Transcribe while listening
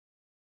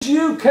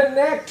you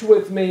connect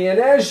with me, and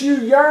as you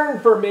yearn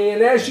for me,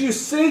 and as you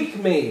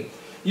seek me,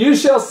 you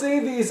shall see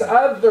these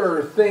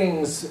other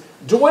things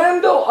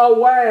dwindle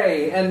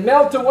away and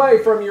melt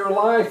away from your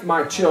life,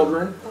 my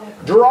children.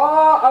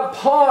 Draw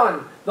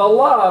upon the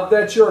love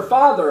that your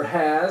Father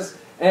has,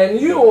 and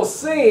you will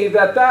see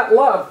that that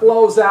love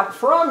flows out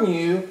from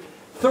you,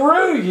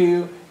 through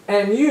you,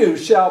 and you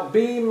shall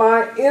be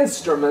my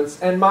instruments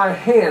and my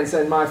hands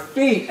and my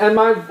feet and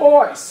my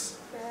voice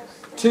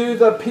to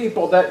the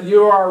people that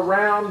you are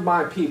around,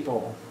 my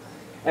people.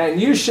 And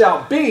you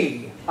shall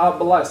be a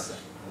blessing.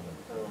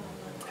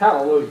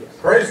 Hallelujah.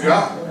 Praise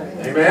God.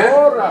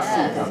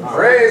 Amen.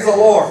 Praise the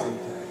Lord.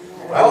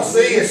 Well,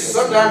 see,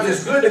 sometimes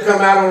it's good to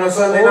come out on a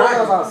Sunday night.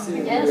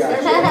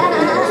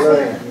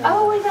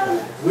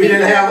 We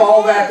didn't have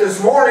all that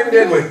this morning,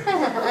 did we?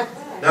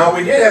 Now,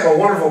 we did have a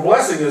wonderful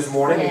blessing this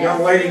morning. A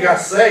young lady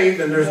got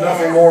saved, and there's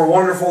nothing more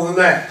wonderful than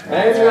that.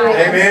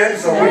 Amen.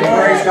 So we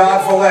praise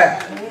God for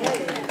that.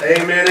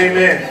 Amen,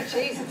 amen.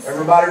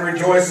 Everybody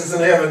rejoices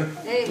in heaven.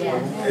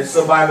 It's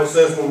the Bible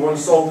says when one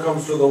soul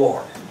comes to the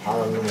Lord.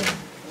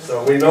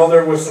 So we know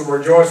there was some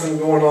rejoicing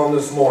going on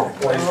this morning.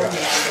 Praise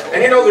God.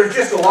 And you know, there's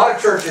just a lot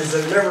of churches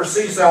that never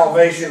see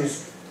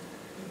salvations,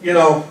 you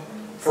know,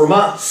 for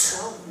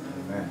months.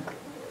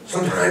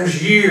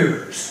 Sometimes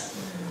years.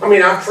 I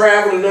mean, I've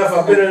traveled enough,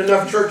 I've been in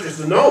enough churches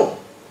to know.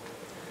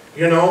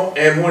 You know,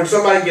 and when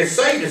somebody gets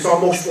saved, it's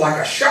almost like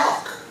a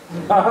shock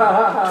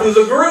to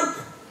the group.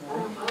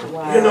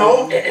 You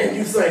know, and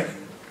you think,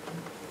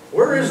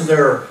 where is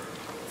their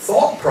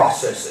thought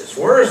processes?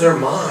 Where is their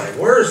mind?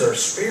 Where is their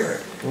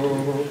spirit?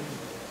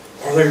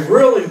 Are they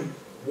really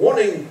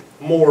wanting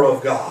more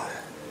of God?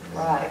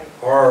 Right.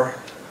 Or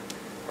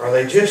are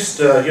they just,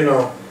 you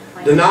know,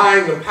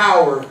 denying the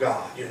power of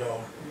God? You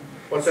know,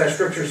 what's that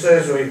scripture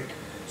says?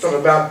 Something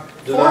about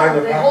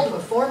denying the power. They hold to a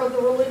form of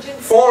the religion?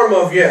 Form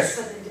of,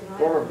 yes.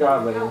 Form of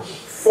godliness.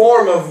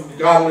 Form of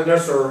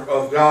godliness or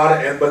of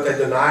God, but they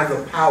deny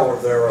the power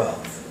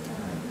thereof.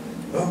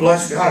 Well,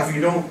 bless God, if you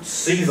don't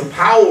see the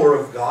power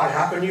of God,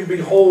 how can you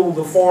behold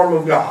the form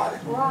of God?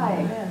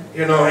 Right.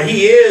 You know,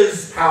 He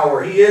is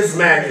power, He is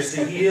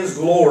majesty, He is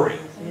glory.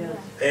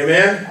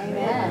 Amen?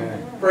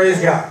 Amen.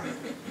 Praise God.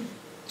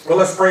 Well,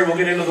 let's pray. We'll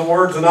get into the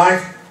Word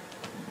tonight.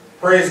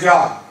 Praise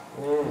God.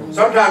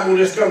 Sometimes we'll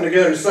just come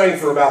together and sing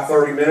for about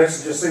 30 minutes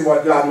and just see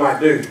what God might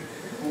do.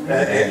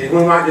 And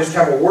we might just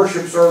have a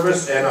worship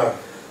service and a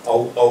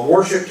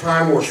worship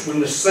time where we'll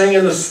just sing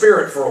in the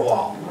Spirit for a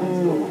while.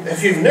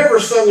 If you've never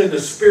sung in the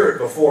Spirit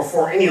before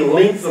for any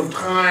length of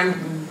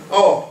time,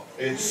 oh,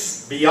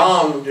 it's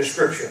beyond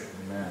description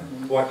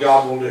what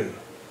God will do.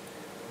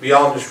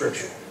 Beyond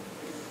description.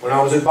 When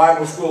I was in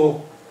Bible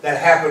school, that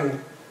happened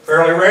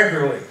fairly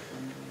regularly.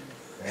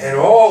 And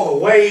all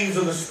the waves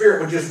of the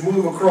Spirit would just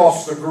move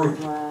across the group.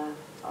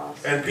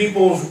 And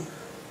people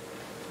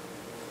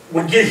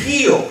would get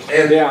healed.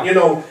 And, you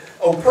know,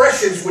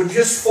 oppressions would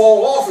just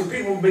fall off and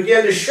people would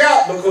begin to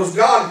shout because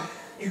God,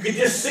 you could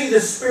just see the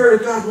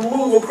Spirit of God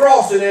move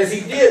across. And as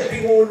He did,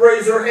 people would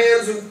raise their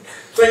hands and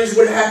things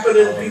would happen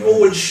and people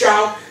would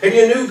shout. And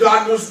you knew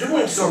God was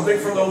doing something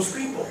for those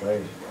people.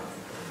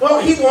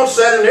 Well, He wants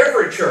that in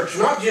every church,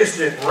 not just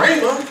at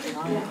Raymond.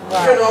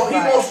 You know, He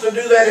wants to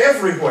do that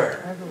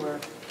everywhere.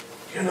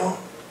 You know,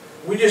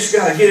 we just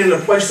got to get in a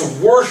place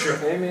of worship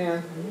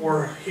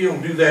where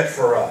He'll do that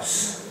for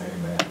us.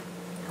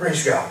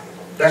 Praise God.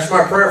 That's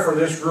my prayer for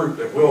this group,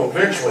 that we'll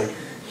eventually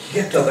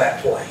get to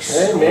that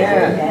place.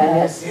 Amen.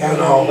 Yes. You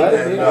know,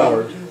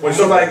 and when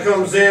somebody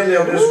comes in,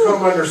 they'll just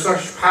come under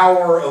such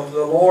power of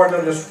the Lord,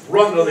 they'll just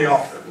run to the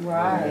altar.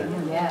 Right.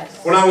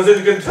 Yes. When I was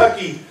in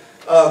Kentucky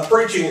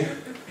preaching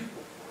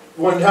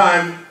one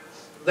time,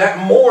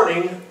 that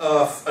morning,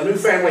 a new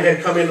family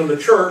had come into the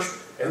church,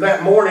 and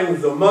that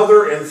morning the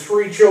mother and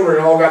 3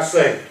 children all got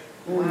saved.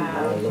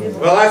 Wow.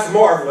 Well, that's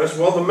marvelous.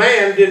 Well, the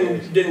man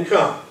didn't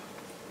come.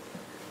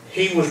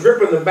 He was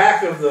gripping the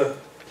back of the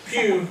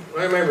pew.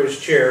 I remember his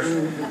chairs.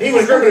 He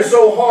was gripping it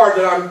so hard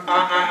that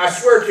I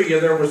swear to you,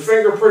 there was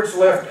fingerprints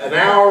left an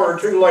hour or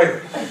 2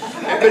 later.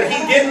 But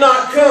he did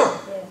not come.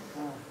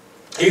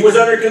 He was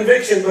under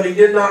conviction, but he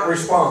did not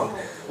respond.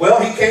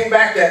 Well, he came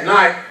back that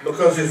night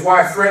because his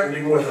wife threatened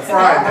him with a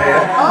frying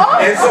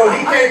pan. And so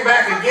he came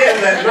back again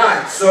that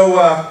night.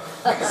 So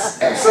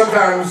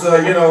sometimes,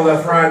 you know,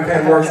 the frying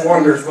pan works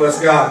wonders,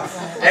 bless God.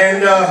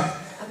 And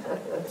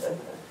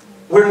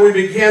when we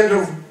began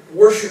to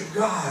worship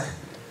God,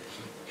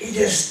 he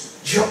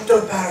just jumped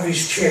up out of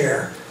his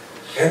chair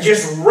and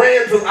just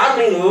ran to, I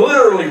mean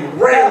literally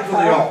ran to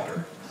the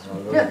altar.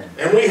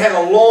 And we had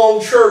a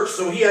long church,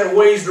 so he had a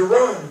ways to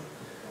run.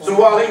 So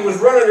while he was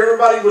running,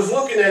 everybody was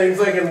looking at him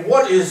thinking,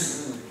 what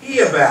is he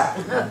about?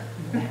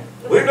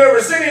 We've never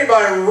seen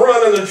anybody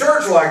run in the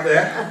church like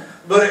that,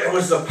 but it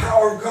was the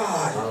power of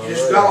God. It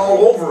just got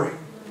all over him.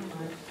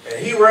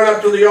 And he ran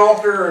up to the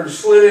altar and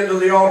slid into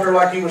the altar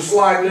like he was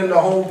sliding into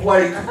home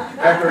plate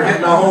after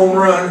hitting a home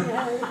run,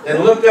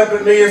 and looked up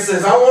at me and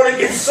says, I want to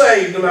get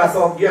saved. And I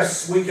thought,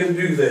 yes, we can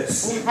do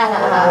this.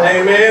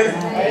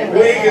 Amen?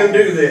 We can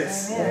do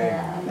this.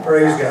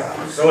 Praise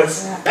God. So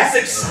that's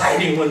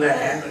exciting when that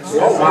happens.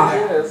 Oh my.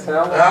 Yes,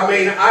 I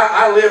mean,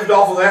 I lived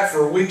off of that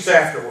for weeks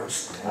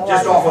afterwards.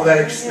 Just off of that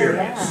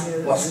experience.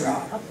 Bless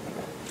God.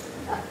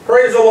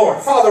 Praise the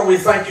Lord. Father, we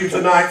thank you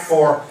tonight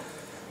for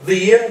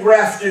the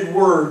engrafted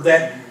word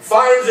that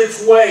finds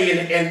its way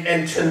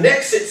and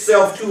connects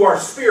itself to our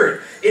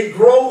spirit. It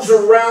grows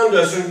around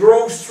us and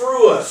grows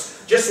through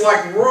us, just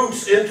like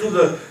roots into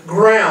the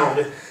ground.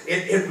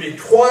 It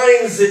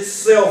entwines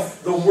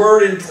itself, the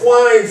word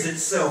entwines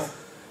itself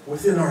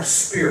within our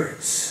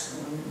spirits.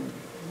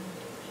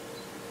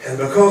 And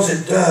because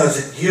it does,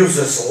 it gives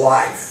us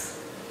life.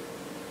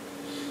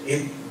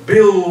 It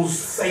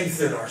builds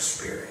faith in our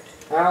spirit.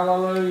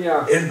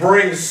 Hallelujah. It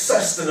brings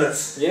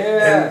sustenance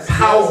Yes, and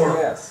power.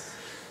 yes,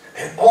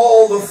 And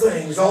all the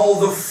things, all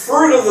the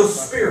fruit of the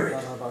Spirit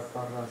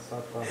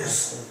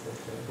is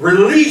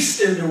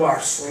released into our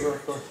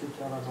spirit.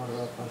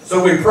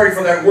 So we pray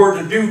for that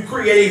word to do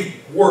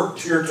creative work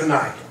here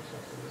tonight.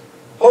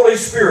 Holy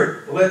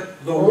Spirit,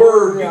 let the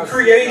word be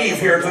creative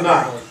here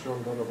tonight.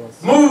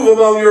 Move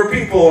among your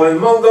people and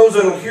among those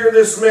that will hear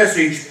this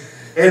message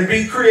and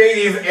be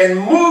creative and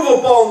move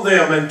upon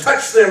them and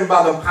touch them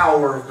by the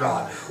power of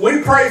God.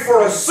 We pray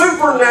for a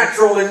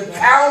supernatural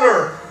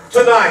encounter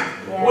tonight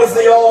with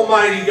the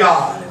Almighty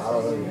God.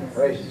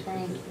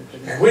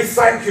 And we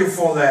thank you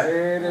for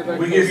that.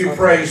 We give you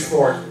praise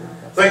for it.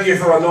 Thank you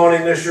for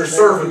anointing this your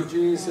servant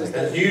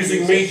and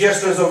using me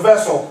just as a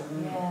vessel.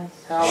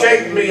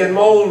 Shape me and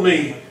mold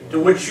me to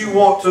which you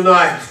want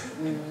tonight.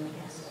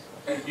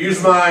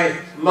 Use my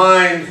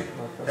mind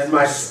and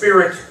my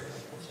spirit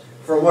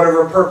for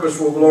whatever purpose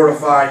will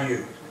glorify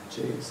you.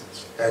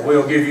 And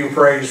we'll give you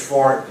praise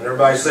for it. And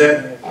everybody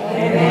said,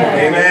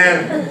 Amen.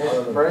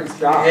 Amen. Praise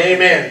God.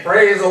 Amen.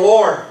 Praise the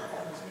Lord.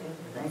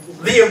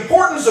 The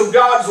importance of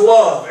God's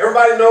love.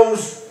 Everybody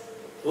knows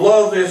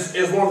love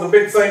is one of the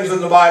big things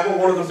in the Bible,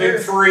 one of the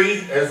big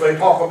three, as they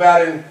talk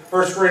about in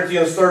 1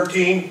 Corinthians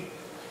 13.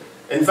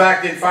 In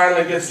fact, it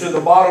finally gets to the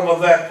bottom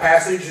of that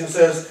passage and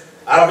says,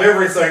 out of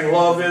everything,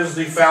 love is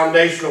the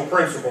foundational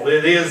principle.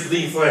 It is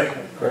the thing.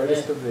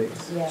 Greatest of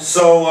these. Yes.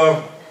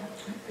 So,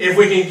 if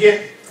we can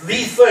get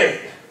the thing,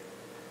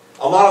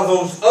 a lot of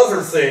those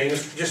other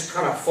things just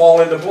kind of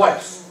fall into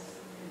place.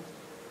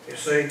 You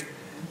see?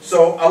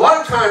 So, a lot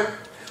of time,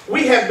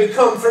 we have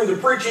become, through the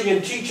preaching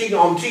and teaching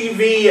on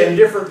TV and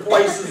different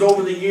places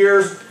over the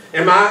years,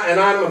 and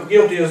I'm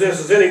guilty as this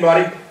as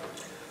anybody,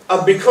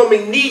 of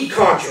becoming need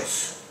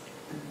conscious.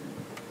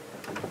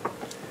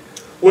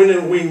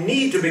 When we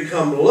need to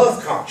become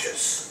love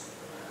conscious.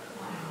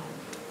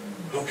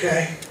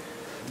 Okay?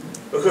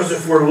 Because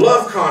if we're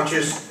love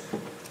conscious,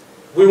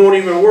 we won't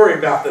even worry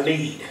about the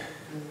need.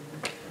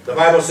 The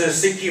Bible says,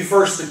 seek ye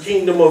first the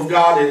kingdom of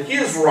God and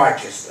His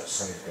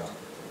righteousness.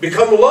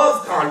 Become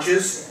love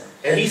conscious,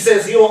 and He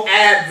says He'll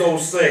add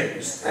those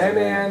things.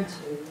 Amen.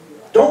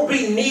 Don't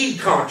be need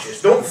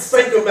conscious. Don't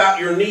think about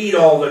your need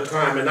all the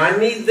time. And I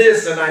need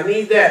this and I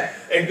need that.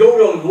 And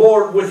go to the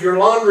Lord with your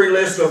laundry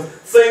list of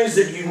things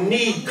that you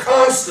need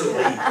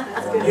constantly.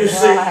 You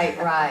see?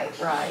 Right.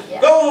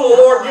 Yeah. Go to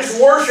the Lord. Just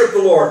worship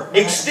the Lord.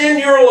 Extend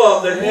your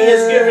love that He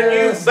has given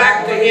you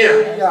back to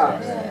Him.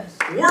 Yes.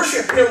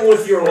 Worship Him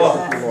with your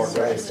love.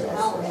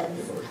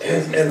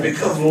 And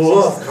become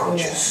love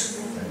conscious.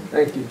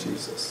 Thank you,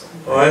 Jesus.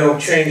 Well, it'll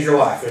change your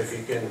life if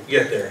you can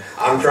get there.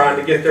 I'm trying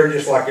to get there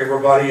just like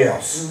everybody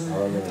else.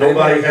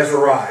 Nobody has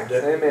arrived.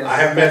 I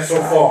have met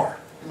so far.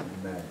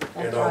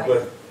 You know,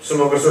 but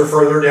some of us are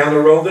further down the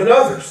road than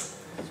others.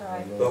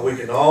 But we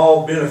can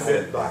all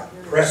benefit by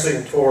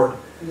pressing toward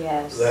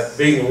that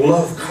being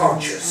love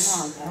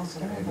conscious.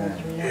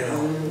 You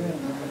know,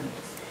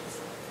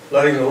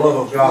 letting the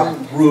love of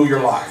God rule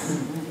your life.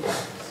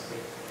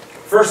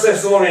 1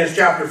 Thessalonians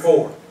chapter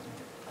 4.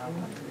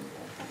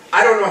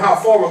 I don't know how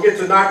far we'll get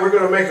tonight. We're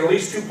going to make at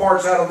least 2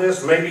 parts out of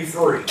this, maybe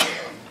 3.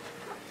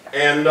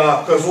 And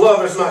because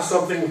love is not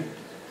something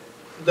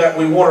that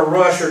we want to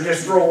rush or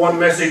just throw one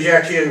message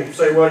at you and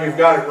say, well, you've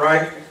got it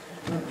right.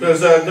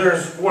 Because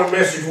there's one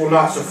message will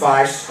not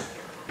suffice.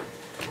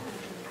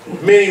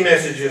 Many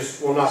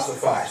messages will not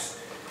suffice.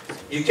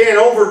 You can't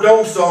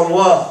overdose on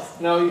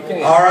love. No, you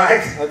can't. All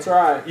right? That's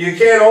right. You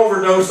can't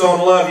overdose on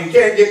love. You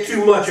can't get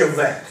too much of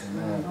that.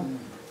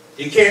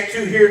 You can't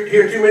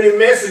hear too many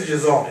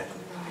messages on it.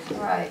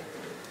 Right.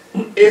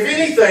 If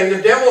anything,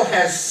 the devil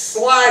has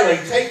slyly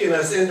taken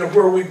us into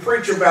where we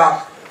preach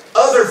about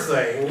other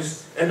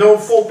things and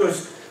don't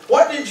focus.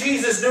 What did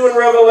Jesus do in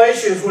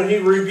Revelations when He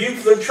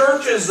rebuked the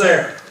churches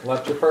there?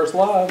 Left your first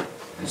love.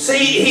 See,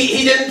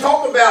 he didn't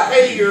talk about,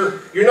 hey,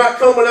 you're not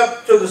coming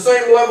up to the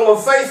same level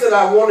of faith that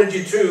I wanted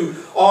you to,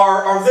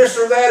 or this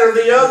or that or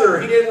the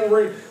other. He didn't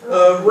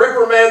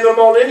reprimand them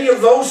on any of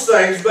those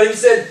things, but He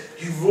said,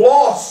 you've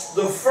lost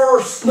the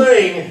first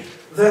thing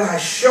that I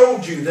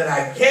showed you, that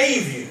I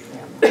gave you.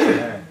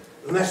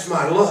 And that's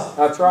my love.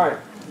 That's right.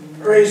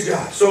 Praise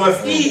God. So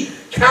if He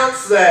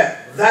counts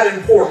that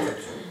important,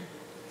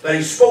 that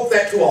He spoke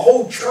that to a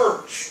whole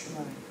church,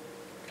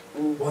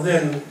 well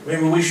then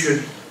maybe we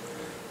should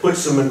put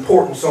some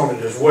importance on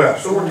it as well.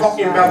 So we're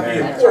talking about the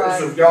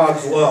importance of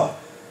God's love.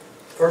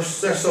 1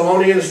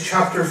 Thessalonians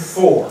chapter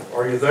 4.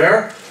 Are you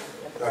there?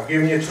 I've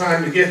given you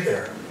time to get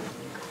there.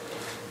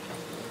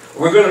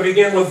 We're going to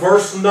begin with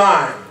verse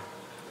 9.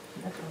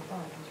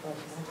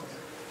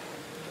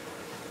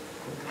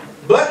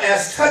 But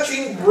as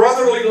touching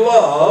brotherly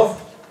love,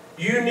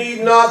 you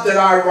need not that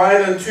I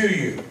write unto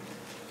you.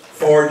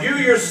 For you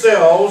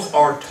yourselves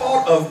are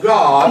taught of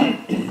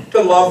God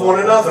to love one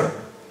another.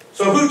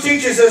 So who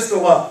teaches us to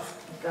love?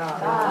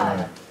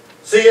 God.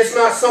 See, it's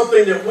not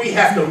something that we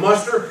have to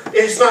muster.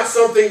 It's not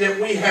something that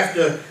we have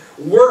to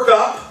work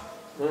up.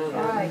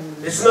 Right.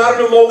 It's not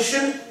an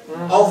emotion.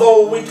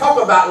 Although we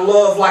talk about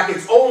love like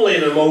it's only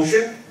an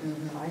emotion.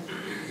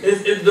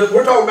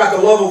 We're talking about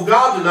the love of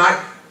God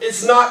tonight.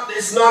 It's not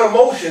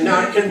emotion.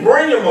 Now, it can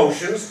bring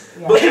emotions,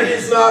 but it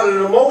is not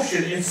an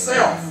emotion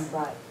itself.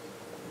 Right.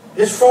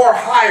 It's far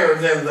higher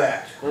than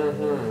that.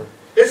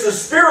 It's a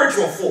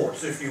spiritual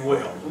force, if you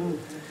will.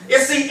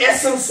 It's the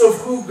essence of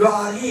who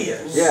God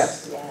is.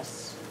 Yes.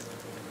 Yes.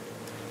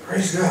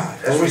 Praise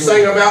God. As we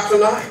sang about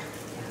tonight.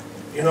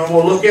 You know,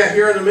 we'll look at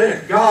here in a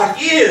minute. God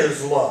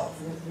is love.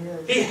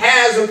 He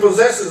has and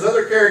possesses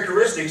other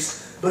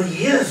characteristics, but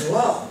He is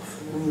love.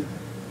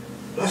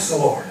 Bless the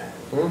Lord.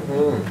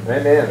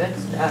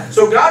 Amen.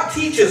 So God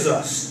teaches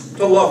us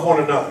to love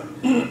one another.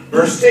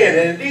 Verse 10,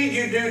 and indeed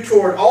you do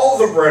toward all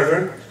the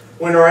brethren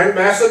when are in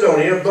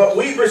Macedonia, but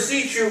we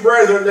beseech you,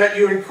 brethren, that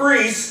you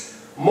increase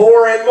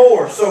more and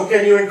more. So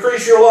can you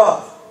increase your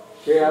love?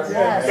 Yes.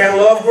 Yes. Can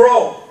love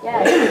grow?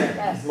 Yes.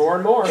 Yes. More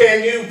and more.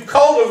 Can you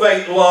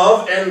cultivate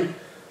love and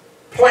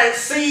plant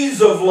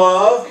seeds of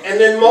love and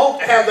then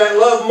have that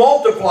love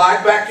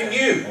multiplied back to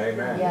you?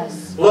 Amen.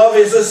 Yes. Love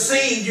is a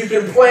seed you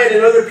can plant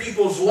in other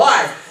people's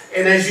life.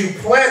 And as you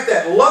plant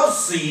that love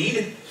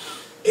seed,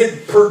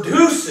 it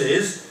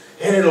produces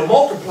and it'll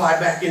multiply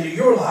back into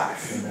your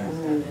life.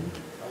 Amen.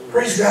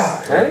 Praise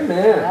God.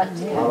 Amen. That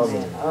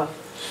is.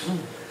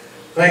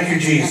 Thank you,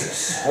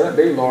 Jesus. Let it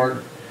be,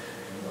 Lord.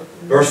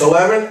 Verse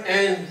 11,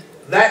 and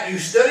that you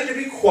study to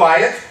be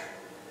quiet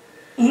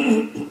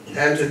and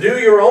to do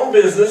your own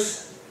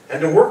business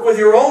and to work with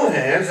your own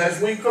hands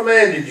as we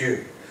commanded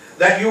you.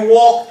 That you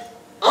walk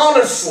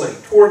honestly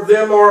toward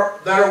them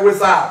that are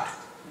without.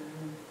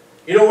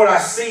 You know what I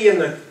see in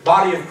the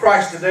body of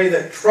Christ today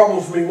that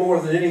troubles me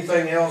more than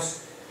anything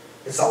else?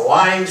 It's a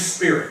lying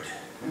spirit.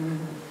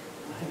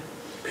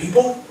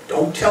 People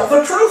don't tell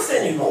the truth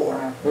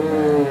anymore.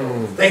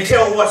 They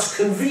tell what's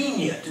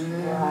convenient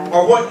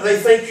or what they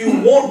think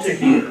you want to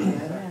hear.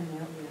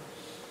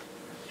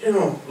 You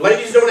know,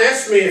 ladies, don't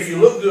ask me if you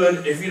look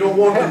good if you don't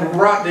want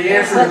the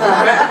answer to come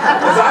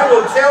back. Because I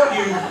will tell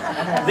you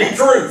the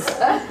truth.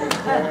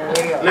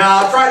 Now,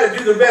 I'll try to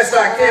do the best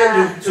I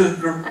can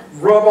to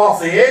rub off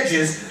the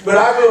edges, but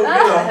I will,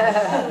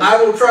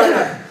 I will try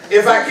to,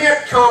 if I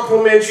can't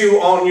compliment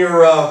you on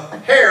your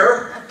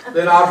hair,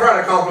 then I'll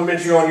try to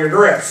compliment you on your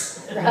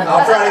dress.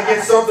 I'll try to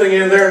get something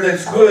in there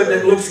that's good,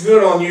 that looks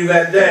good on you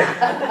that day.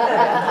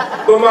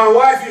 But my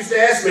wife used to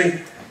ask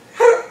me,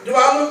 do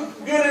I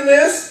look good in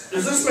this?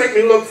 Does this make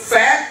me look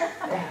fat?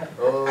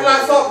 And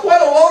I thought,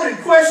 what a loaded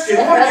question.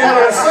 What are you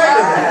going to say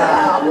to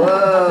that?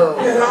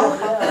 You know?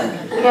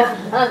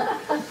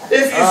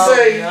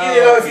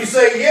 If you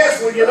say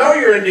yes, well, you know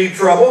you're in deep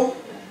trouble.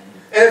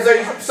 And if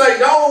they say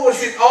no,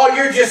 well,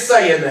 you're just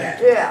saying that.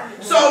 Yeah.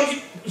 So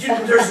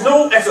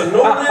that's a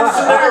no-win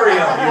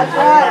scenario.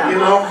 You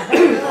know?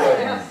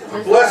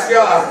 Bless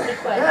God.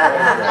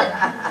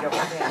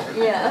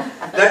 Yeah.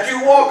 That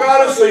you walk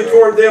honestly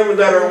toward them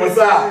that are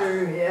without.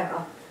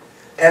 Yeah.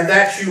 And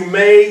that you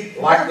may,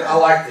 I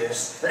like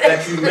this,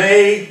 that you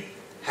may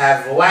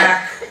have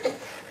lack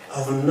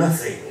of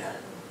nothing.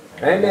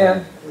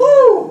 Amen.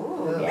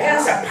 Woo! Man,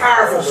 that's a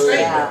powerful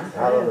statement.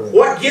 Hallelujah.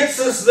 What gets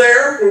us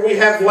there when we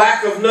have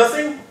lack of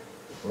nothing?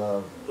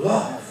 Love.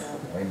 Love.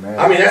 Amen.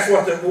 I mean, that's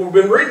what we've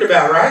been reading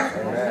about, right?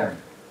 Amen.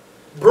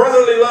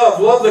 Brotherly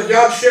love, love that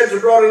God sheds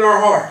abroad in our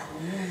heart.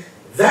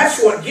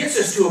 That's what gets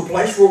us to a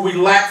place where we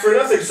lack for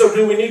nothing. So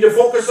do we need to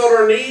focus on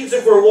our needs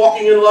if we're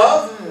walking in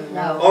love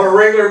No. on a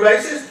regular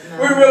basis?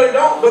 No. We really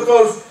don't,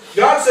 because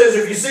God says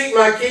if you seek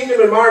my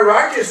kingdom and my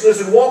righteousness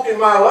and walk in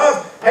my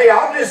love, hey,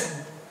 I'll just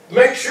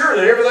make sure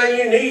that everything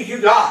you need, you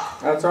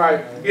got. That's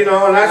right. You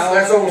know, and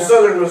that's old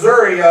Southern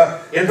Missouri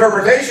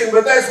interpretation,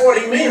 but that's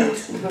what he meant.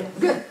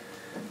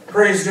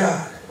 Praise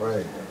God.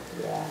 Right.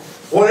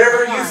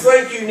 Whatever you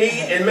think you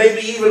need, and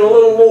maybe even a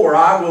little more,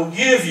 I will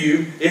give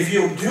you if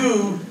you'll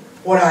do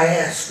what I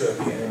ask of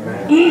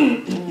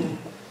you.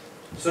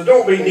 So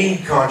don't be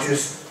need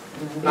conscious.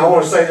 And I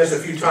want to say this a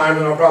few times,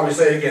 and I'll probably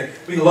say it again.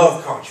 Be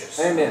love conscious.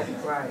 Amen.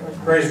 Right.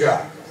 Praise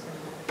God.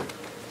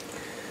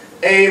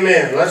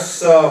 Amen. Let's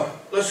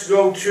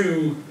go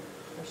to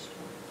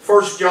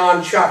 1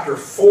 John chapter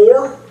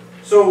 4.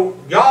 So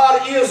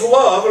God is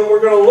love, and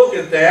we're going to look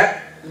at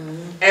that.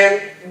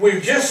 And we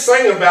just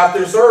sang about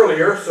this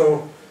earlier,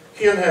 so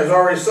Ken has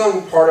already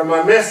sung part of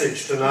my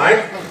message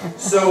tonight.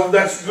 So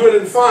that's good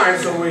and fine.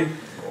 So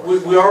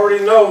we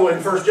already know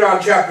in 1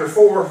 John chapter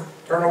 4,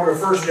 turn over to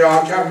 1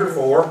 John chapter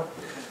 4,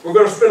 we're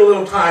going to spend a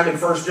little time in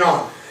 1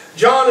 John.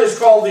 John is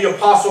called the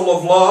Apostle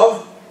of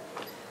Love.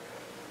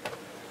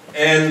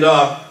 And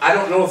I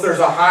don't know if there's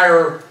a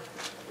higher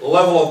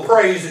level of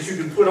praise that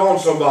you can put on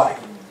somebody.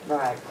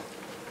 Right.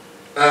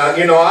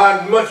 You know,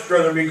 I'd much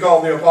rather be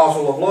called the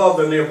Apostle of Love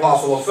than the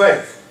Apostle of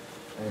Faith.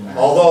 Amen.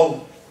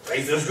 Although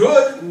faith is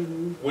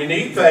good. We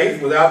need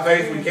faith. Without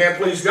faith we can't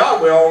please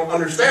God. We all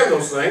understand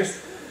those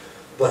things.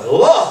 But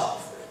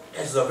love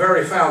is the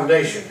very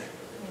foundation.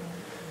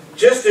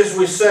 Just as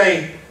we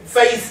say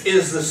faith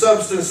is the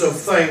substance of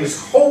things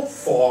hoped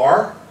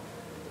for,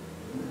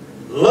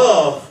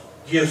 love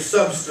gives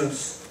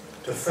substance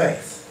to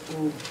faith.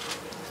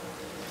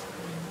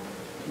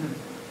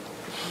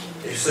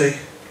 You see?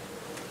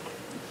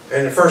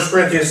 And in 1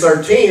 Corinthians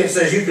 13 it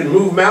says you can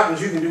move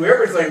mountains, you can do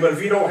everything, but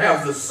if you don't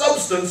have the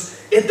substance,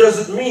 it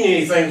doesn't mean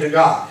anything to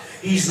God.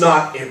 He's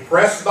not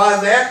impressed by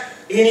that,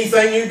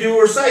 anything you do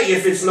or say,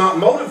 if it's not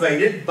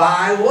motivated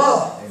by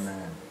love.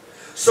 Amen.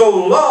 So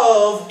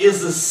love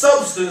is the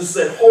substance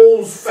that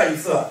holds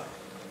faith up.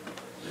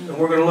 And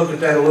we're going to look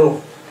at that a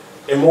little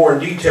more in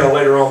detail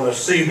later on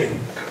this evening.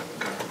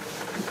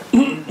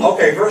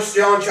 Okay, 1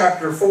 John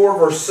chapter 4,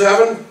 verse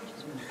 7.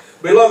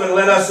 Beloved,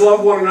 let us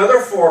love one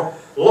another, for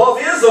love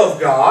is of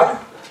God,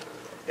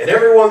 and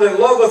everyone that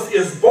loveth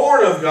is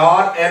born of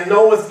God and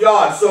knoweth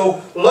God.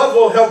 So love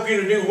will help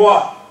you to do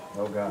what?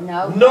 Oh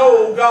God.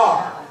 Know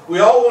God. We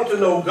all want to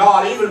know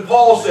God. Even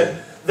Paul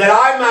said, that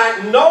I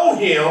might know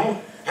Him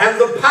and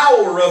the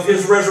power of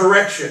His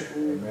resurrection.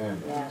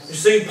 Amen. Yes. You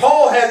see,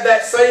 Paul had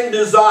that same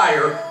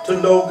desire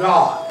to know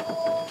God.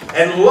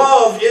 And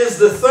love is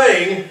the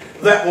thing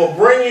that will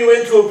bring you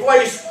into a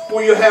place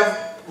where you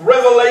have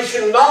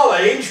revelation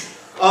knowledge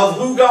of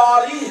who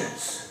God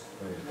is.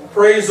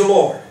 Praise the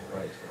Lord.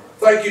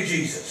 Thank you,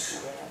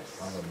 Jesus.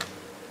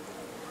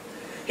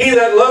 He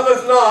that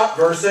loveth not,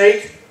 verse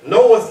 8,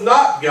 knoweth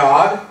not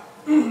God,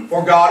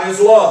 for God is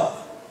love.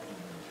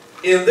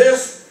 In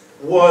this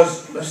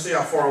was, let's see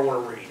how far I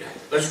want to read.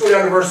 Let's go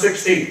down to verse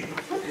 16.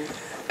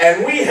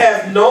 And we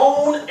have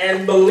known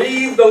and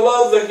believed the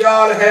love that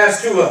God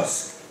has to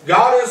us.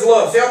 God is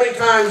love. See how many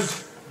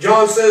times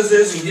John says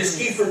this? He just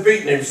keeps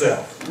repeating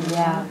himself.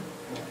 Yeah.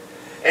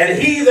 And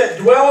he that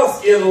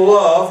dwelleth in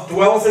love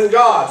dwelleth in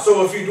God.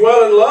 So if you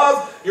dwell in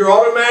love, you're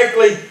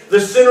automatically, the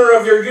center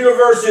of your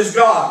universe is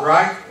God,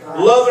 right?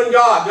 Love and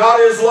God. God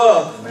is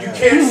love. Amen. You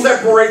can't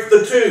separate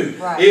the two.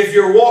 Right. If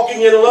you're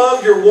walking in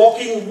love, you're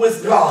walking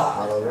with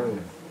God. Hallelujah.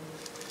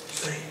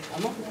 See?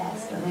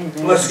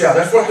 Yes. Bless God.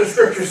 That's what the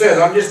Scripture says.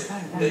 I'm just,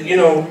 you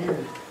know,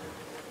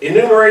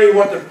 enumerating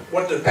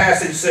what the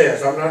passage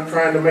says. I'm not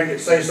trying to make it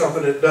say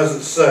something it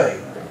doesn't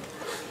say.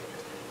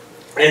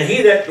 And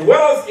he that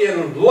dwelleth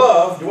in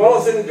love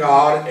dwelleth in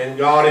God, and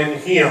God in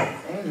him.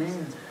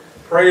 Amen.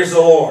 Praise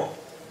the Lord.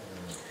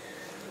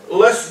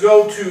 Let's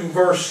go to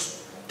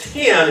verse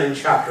 10 in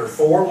chapter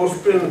 4. We'll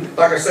spend,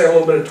 like I say, a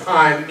little bit of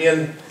time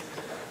in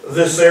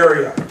this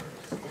area.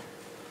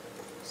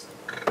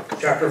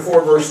 Chapter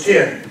 4, verse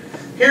 10.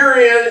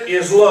 Herein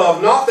is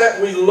love, not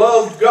that we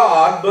loved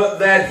God, but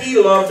that He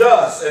loved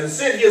us, and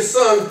sent His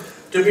Son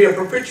to be a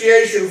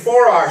propitiation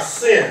for our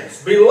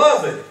sins.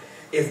 Beloved,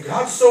 if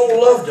God so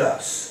loved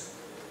us,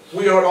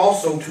 we ought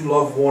also to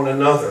love one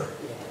another.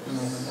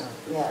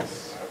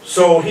 Yes.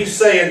 So He's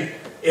saying,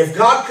 if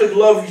God could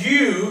love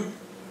you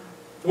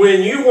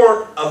when you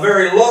weren't a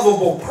very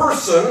lovable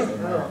person,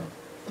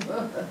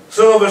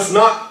 some of us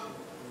not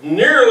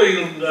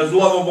nearly as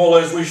lovable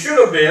as we should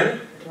have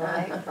been,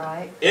 Right,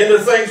 right. into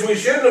things we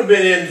shouldn't have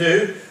been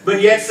into,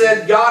 but yet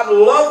said God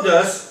loved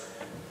us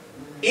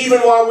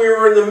even while we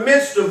were in the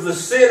midst of the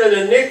sin and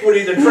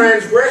iniquity, the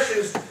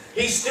transgressions.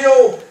 He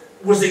still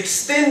was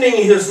extending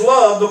His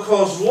love,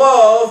 because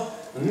love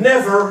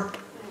never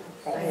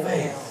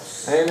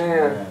fails.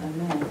 Amen.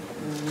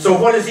 Amen. So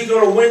what is He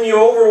going to win you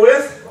over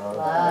with?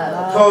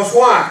 Love. Because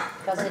why?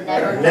 Because it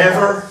never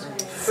Never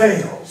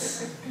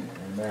fails. fails.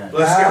 Amen.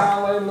 Bless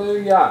God.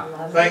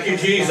 Hallelujah. Thank you,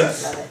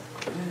 Jesus.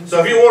 So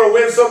if you want to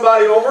win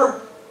somebody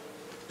over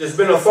that's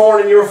been a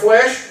thorn in your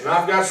flesh, and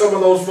I've got some of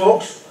those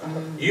folks,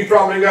 you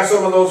probably got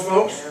some of those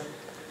folks,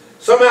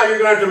 somehow you're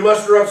going to have to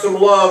muster up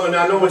some love, and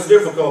I know it's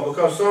difficult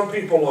because some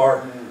people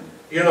are,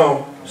 you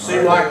know,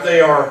 seem like they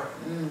are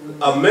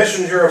a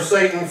messenger of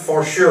Satan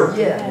for sure.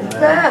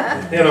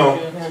 Yeah. You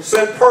know,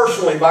 sent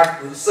personally by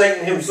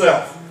Satan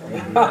himself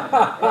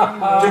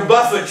to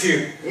buffet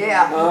you,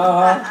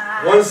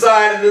 Yeah. one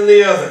side and then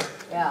the other.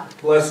 Yeah.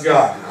 Bless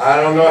God. I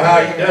don't know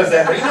how He does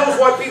that, but He knows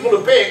what people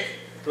to pick.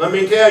 Let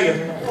me tell you.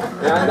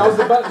 Yeah, He knows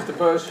the buttons to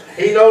push.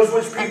 He knows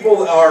which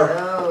people are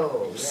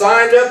Oh.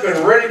 signed up and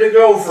ready to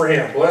go for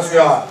Him. Bless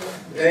God.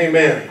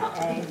 Amen.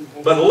 Amen.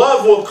 But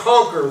love will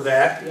conquer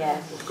that,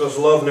 Yes. because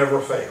love never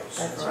fails.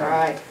 That's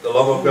right. The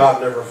love of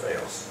God never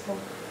fails.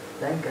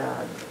 Thank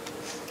God.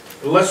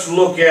 Let's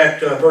look at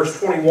verse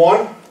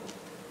 21.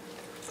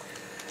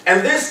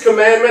 And this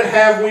commandment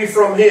have we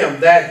from Him,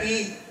 that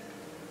he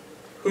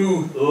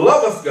who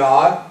loveth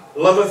God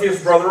loveth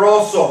his brother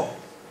also.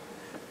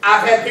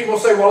 I've had people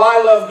say, well,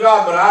 I love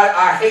God, but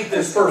I hate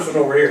this person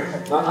over here.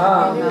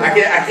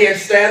 I can't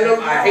stand them.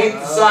 I hate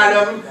the sight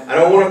of them. I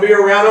don't want to be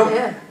around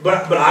them.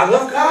 But I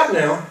love God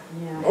now.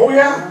 Oh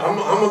yeah,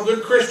 I'm a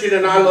good Christian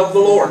and I love the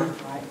Lord.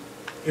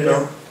 You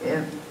know.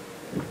 Yeah.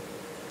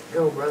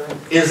 Go, brother.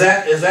 Is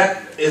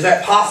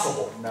that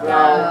possible?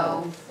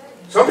 No.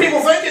 Some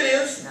people think it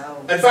is.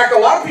 No. In fact, a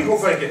lot of people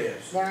think it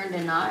is. They're in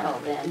denial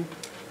then.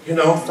 You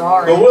know.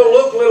 Sorry. But we'll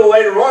look a little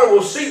later on and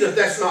we'll see that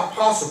that's not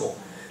possible.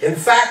 In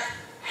fact,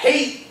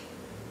 hate,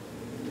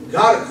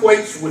 God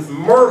equates with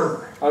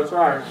murder. That's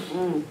right.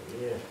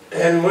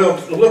 And we'll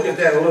look at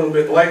that a little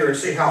bit later and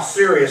see how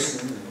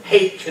serious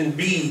hate can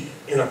be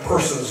in a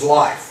person's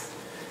life.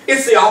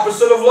 It's the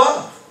opposite of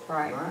love.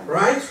 Right.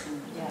 Right?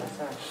 Yes,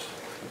 sir.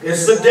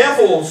 It's the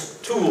devil's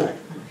tool.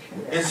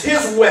 It's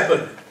his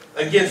weapon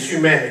against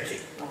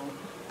humanity.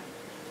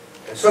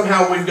 And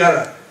somehow we've got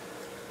to...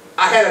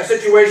 I had a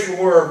situation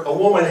where a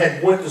woman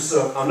had went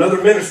to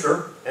another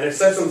minister and had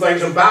said some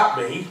things about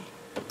me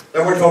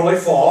that were totally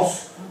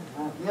false.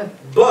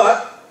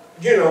 But,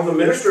 you know, the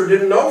minister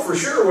didn't know for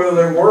sure whether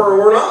they were or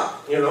were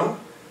not, you know.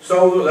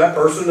 So that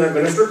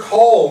minister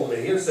called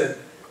me and said,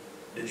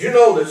 did you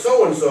know that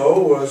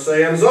so-and-so was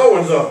saying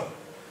so-and-so?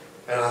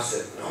 And I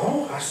said,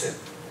 no. I said,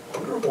 I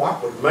wonder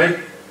what would make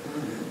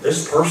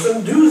this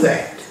person do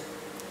that.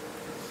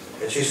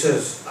 And she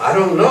says, I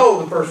don't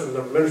know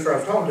the minister I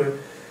was talking to,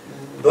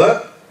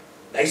 but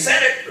they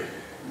said it.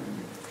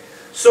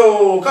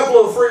 So a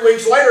couple of 3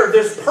 weeks later,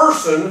 this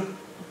person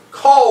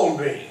called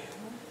me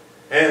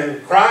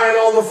and crying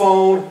on the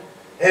phone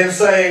and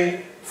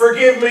saying,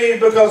 forgive me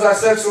because I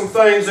said some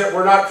things that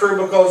were not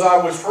true because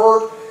I was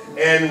hurt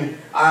and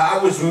I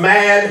was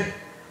mad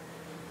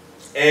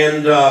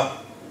and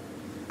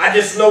I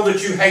just know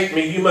that you hate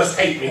me. You must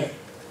hate me.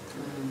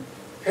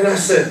 And I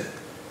said,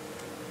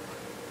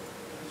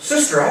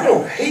 sister, I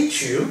don't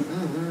hate you.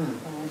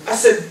 I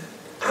said,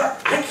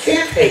 I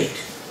can't hate.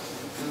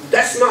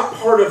 That's not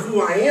part of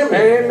who I am.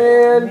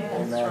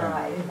 Amen. That's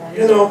right.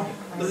 You know,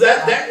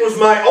 that was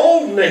my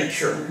old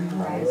nature.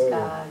 Praise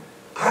God.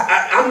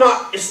 I'm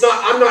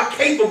not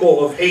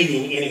capable of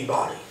hating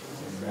anybody.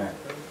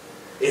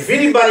 If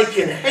anybody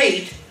can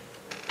hate,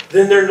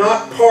 then they're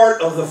not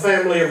part of the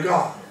family of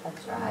God.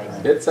 That's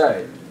right. Get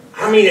saved.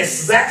 I mean,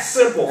 it's that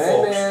simple,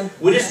 Amen.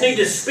 folks. We just need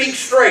to speak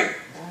straight.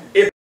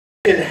 If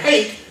they can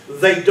hate,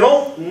 they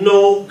don't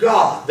know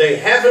God. They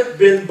haven't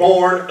been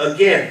born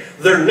again.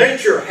 Their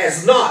nature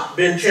has not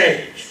been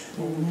changed.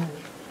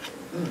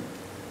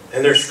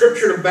 And there's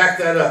scripture to back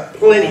that up.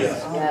 Plenty of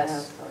it.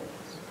 Yes.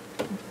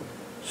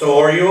 So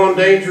are you on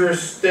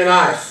dangerous thin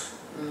ice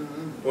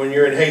when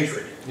you're in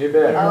hatred? You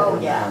bet. Oh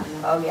yeah.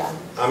 Oh yeah.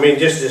 I mean,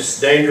 just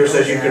as dangerous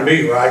as you can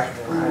be, right?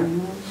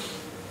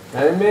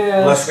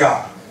 Amen. Bless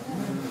God.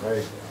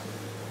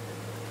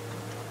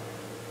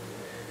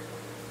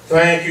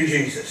 Thank you,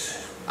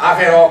 Jesus. I've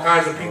had all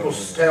kinds of people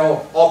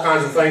tell all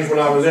kinds of things when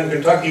I was in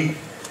Kentucky.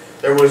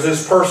 There was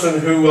this person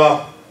who,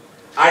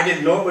 I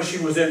didn't know it, but she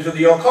was into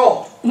the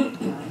occult.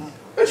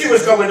 And she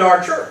was coming to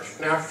our church.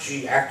 Now,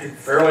 she acted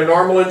fairly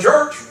normal in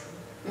church.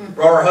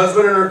 Brought her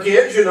husband and her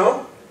kids, you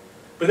know.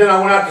 But then I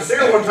went out to see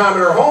her one time at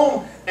her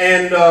home,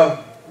 and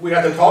we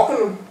got to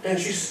talking, and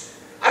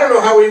I don't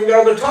know how we even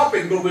got on the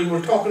topic, but we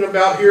were talking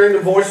about hearing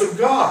the voice of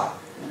God.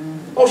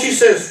 Oh, she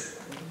says,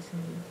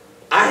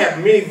 I have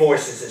many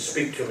voices that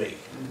speak to me.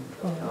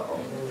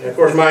 And of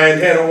course, my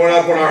antenna went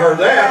up when I heard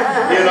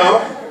that, you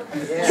know.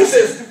 She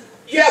says,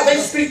 yeah, they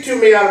speak to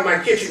me out of my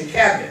kitchen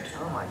cabinet.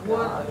 Oh my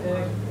God.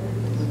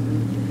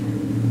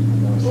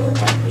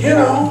 You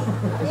know,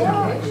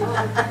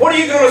 what are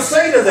you going to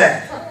say to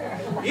that?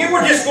 You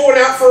were just going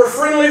out for a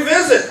friendly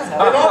visit, and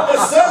all of a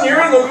sudden you're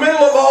in the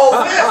middle of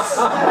all this.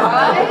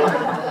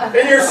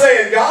 And you're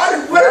saying,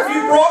 God, what have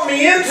you brought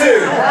me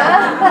into?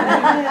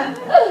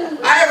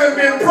 I haven't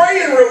been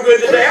praying real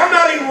good today. I'm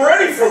not even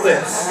ready for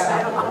this.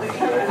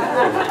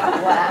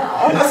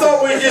 I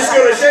thought we were just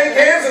going to shake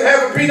hands and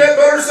have a peanut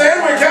butter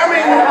sandwich. I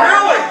mean,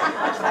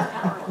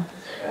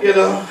 really? You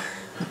know.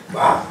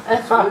 Wow.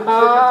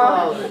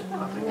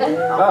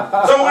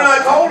 So when I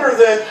told her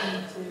that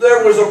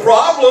there was a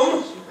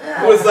problem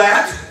with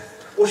that,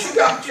 well, she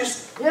got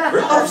just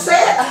real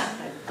upset.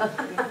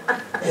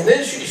 And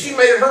then she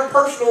made it her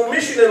personal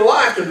mission in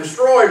life to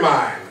destroy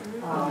mine.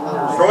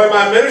 Destroy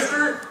my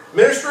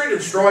ministry, to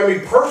destroy me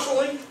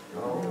personally.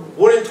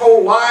 Went and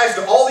told lies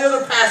to all the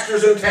other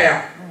pastors in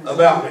town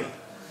about me.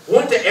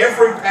 Went to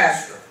every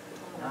pastor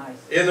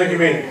in the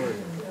community.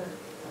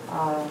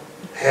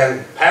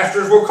 And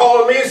pastors were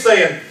calling me and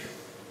saying,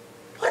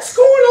 what's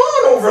going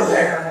on over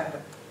there?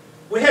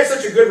 We had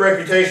such a good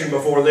reputation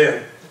before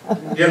then.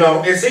 You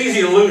know, it's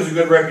easy to lose a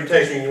good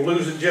reputation. You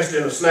lose it just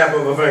in a snap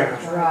of a finger.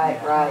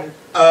 Right.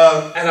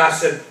 And I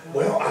said,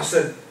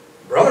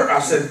 brother,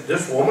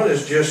 this woman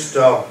is just,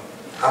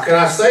 how can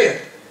I say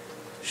it?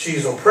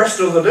 She's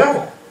oppressed of the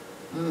devil.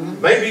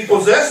 May be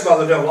possessed by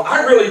the devil.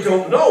 I really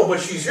don't know, but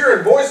she's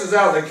hearing voices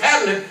out of the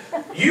cabinet.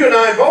 You and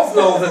I both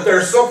know that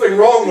there's something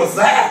wrong with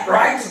that,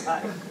 right?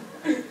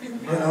 You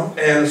know,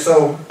 and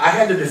so I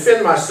had to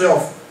defend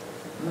myself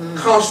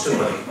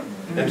constantly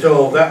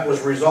until that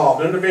was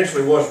resolved, and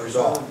eventually was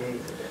resolved.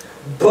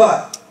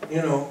 But,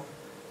 you know,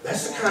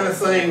 that's the kind of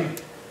thing,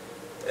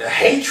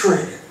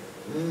 hatred,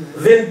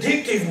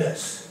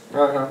 vindictiveness,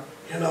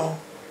 you know,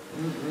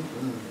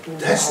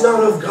 that's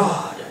not of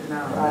God.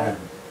 No.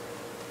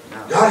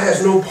 God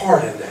has no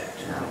part in that.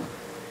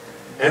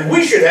 And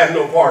we should have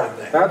no part in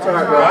that. That's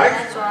right, right?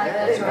 That's right,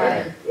 that's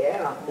right.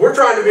 Yeah. We're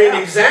trying to be an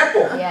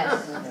example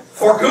Yes.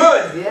 for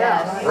good.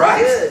 Yeah.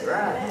 Right. Good,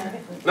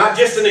 right. Not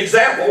just an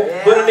example,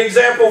 but an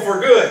example for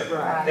good.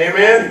 Right.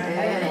 Amen?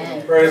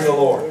 Amen. Praise the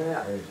Lord.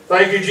 Yeah.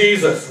 Thank you,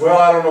 Jesus. Well,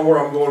 I don't know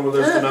where I'm going with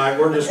this tonight.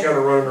 We're just kind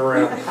of running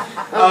around.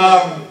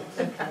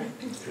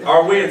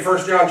 Are we in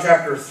 1 John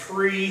chapter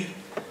 3?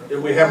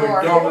 Did we have it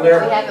done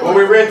there? Well,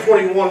 we read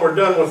 21. We're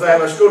done with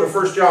that. Let's go to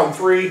 1 John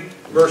 3,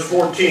 verse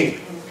 14.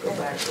 Go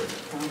backwards.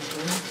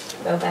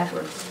 Go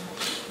backwards.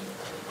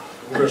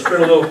 We're going to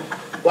spend a little,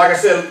 like I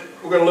said,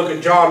 we're going to look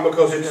at John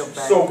because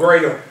it's so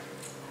great.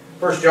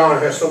 1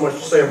 John has so much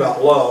to say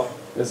about love.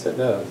 Yes, it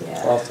does. It's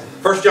Yeah. awesome.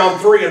 1 John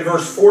 3 and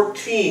verse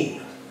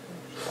 14.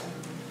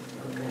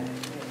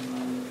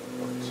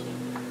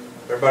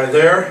 Everybody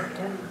there?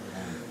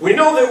 We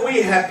know that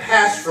we have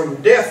passed from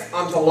death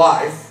unto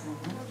life.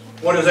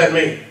 What does that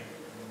mean?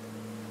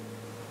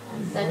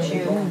 That's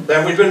you.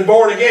 That we've been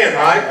born again,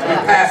 right? We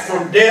passed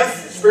from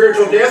death,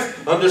 spiritual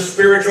death, unto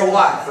spiritual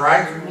life,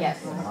 right? Yes.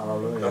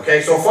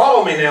 Okay, so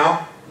follow me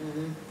now.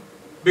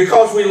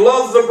 Because we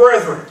love the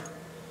brethren.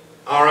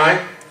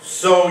 Alright?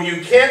 So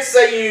you can't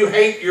say you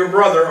hate your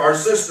brother or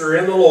sister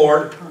in the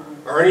Lord,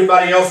 or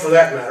anybody else for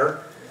that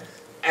matter,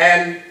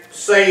 and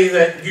say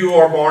that you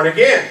are born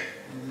again.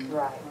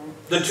 Right.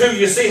 The two,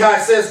 you see how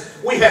it says,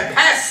 we have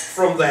passed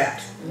from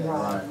that.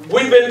 Right.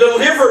 We've been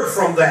delivered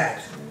from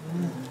that.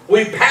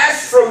 We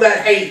passed from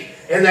that hate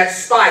and that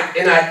spite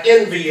and that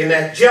envy and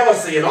that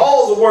jealousy and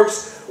all the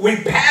works. We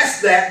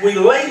passed that. We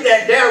laid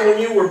that down when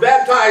you were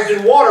baptized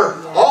in water.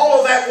 All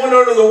of that went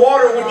under the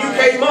water. When you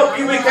came up,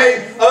 you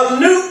became a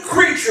new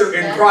creature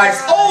in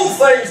Christ. Old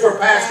things were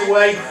passed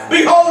away.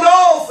 Behold,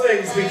 all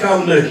things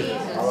become new.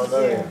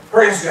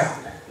 Praise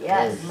God.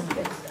 Yes.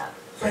 Good stuff.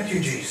 Thank you,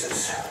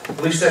 Jesus.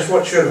 At least that's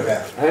what should have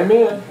happened.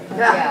 Amen.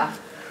 Yeah.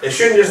 It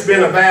shouldn't just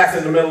been a bath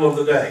in the middle of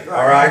the day.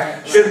 All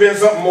right? Should have been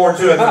something more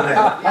to it than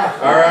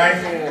that. All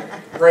right?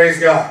 Praise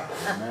God.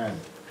 Amen.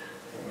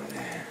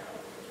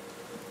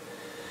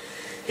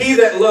 He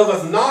that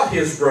loveth not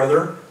his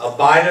brother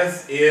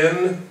abideth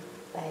in...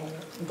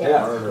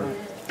 Yeah.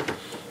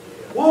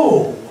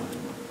 Whoa.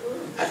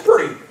 That's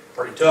pretty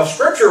tough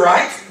scripture,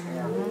 right?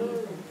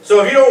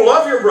 So if you don't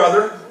love your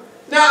brother...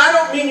 Now, I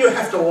don't mean you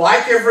have to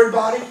like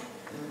everybody,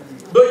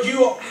 but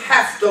you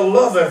have to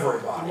love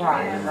everybody.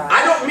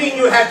 I don't mean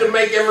you have to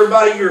make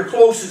everybody your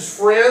closest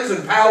friends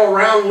and pal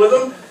around with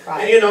them.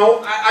 Right. You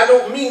know, I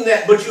don't mean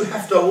that, but you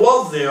have to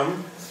love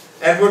them.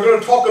 And we're going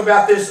to talk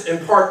about this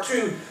in part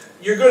 2.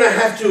 You're going to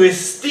have to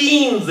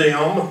esteem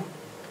them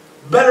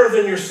better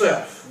than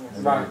yourself.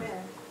 Right.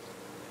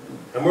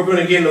 And we're going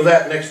to get into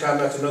that next time.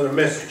 That's another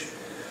message.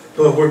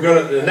 But we're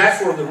going to, and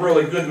that's where the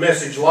really good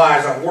message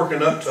lies. I'm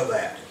working up to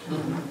that.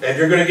 And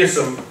you're going to get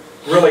some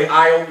really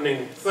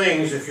eye-opening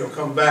things if you'll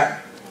come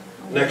back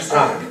next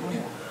time.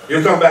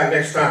 You'll come back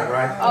next time,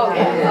 right? Oh,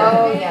 yeah.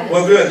 Oh, yeah.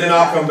 Well, good. Then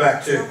I'll come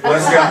back too.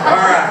 Bless God.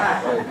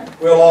 All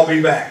right. We'll all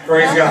be back.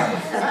 Praise God.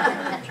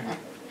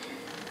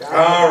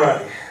 All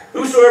right.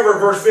 Whosoever,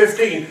 verse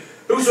 15,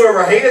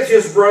 whosoever hateth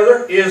his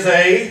brother is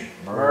a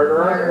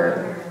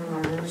Murderer.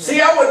 See,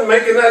 I wasn't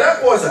making that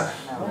up, was I?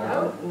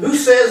 Who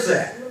says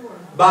that?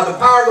 By the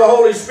power of the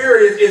Holy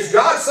Spirit, is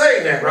God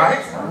saying that,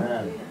 right?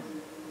 Amen.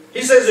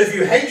 He says, if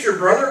you hate your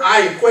brother,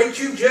 I equate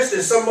you just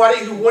as somebody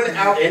who went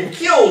out and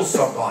killed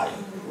somebody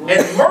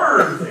and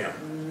murdered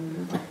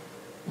them.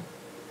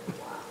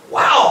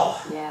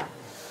 Wow. Yeah.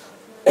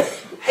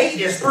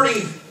 Hate is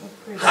pretty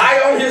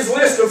high on his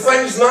list of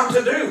things not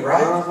to do,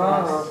 right?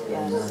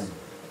 Yes.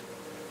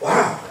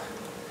 Wow.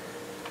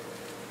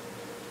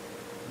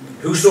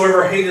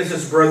 Whosoever hateth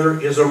his brother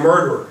is a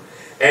murderer.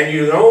 And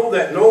you know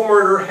that no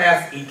murderer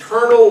hath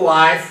eternal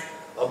life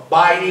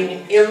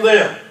abiding in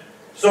them.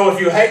 So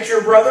if you hate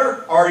your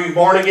brother, are you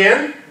born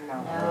again?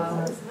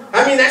 No.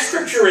 I mean, that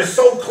scripture is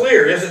so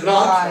clear, is it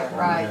not?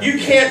 Right, right. You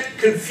can't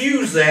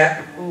confuse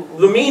that,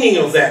 the meaning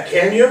of that,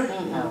 can you?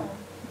 No.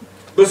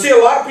 But see, a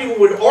lot of people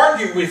would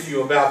argue with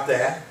you about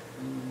that.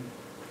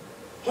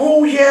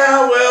 Oh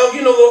yeah, well,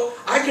 you know,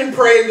 I can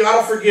pray and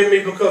God will forgive me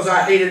because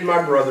I hated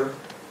my brother.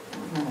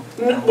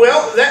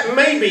 Well, that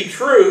may be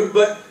true,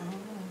 but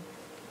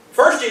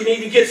first you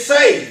need to get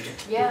saved.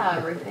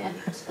 Yeah, repent.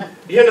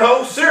 You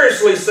know,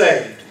 seriously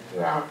saved.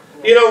 Yeah.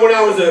 You know, when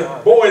I was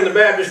a boy in the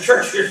Baptist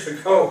church years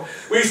ago,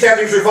 we used to have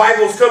these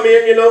revivals come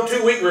in, you know,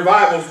 2-week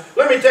revivals.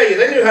 Let me tell you,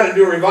 they knew how to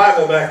do a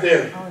revival back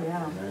then. Oh,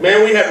 yeah.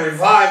 Man, we had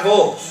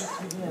revivals.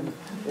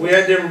 We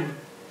had them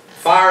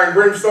fire and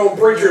brimstone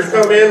preachers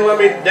come in, let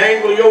me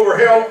dangle you over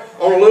hell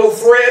on a little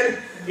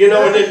thread, you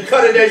know, and then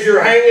cut it as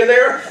you're hanging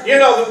there. You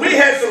know, we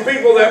had some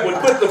people that would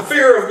put the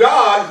fear of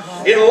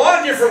God in a lot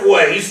of different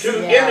ways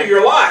into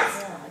your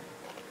life.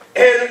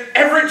 And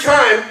every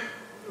time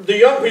the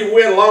young people,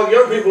 we had a lot of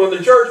young people in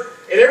the church,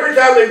 and every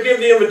time they'd give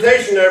the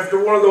invitation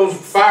after one of those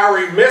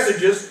fiery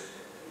messages,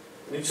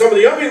 some of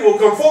the young people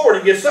would come forward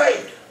and get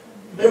saved.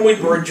 And we'd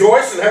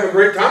rejoice and have a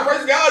great time.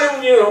 Praise God,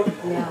 and, you know.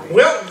 Yeah.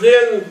 Well,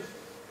 then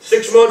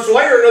 6 months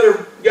later,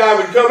 another guy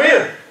would come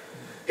in.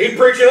 He'd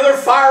preach another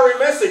fiery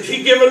message.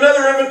 He'd give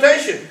another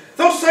invitation.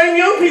 Those same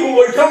young people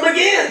would come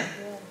again.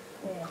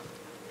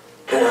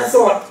 And I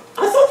thought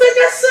they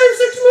got saved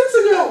 6 months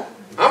ago.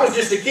 I was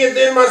just a kid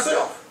then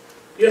myself,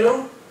 you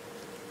know.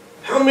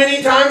 How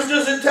many times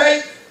does it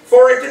take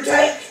for it to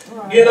take?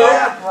 You know?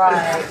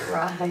 Right.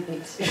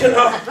 You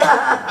know?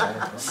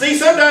 See,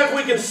 sometimes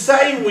we can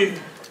say we've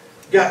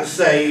gotten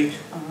saved,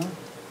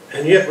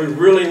 and yet we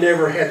really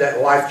never had that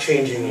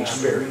life-changing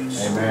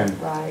experience. Amen.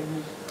 Right.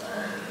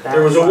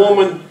 There was a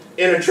woman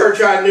in a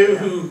church I knew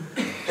who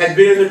had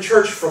been in the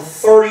church for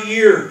 30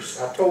 years.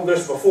 I've told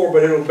this before,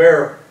 but it'll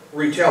bear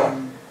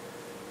retelling.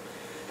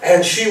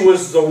 And she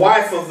was the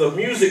wife of the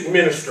music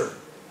minister.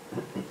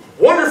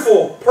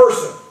 Wonderful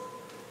person.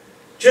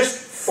 Just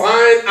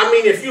fine. I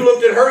mean, if you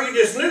looked at her, you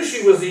just knew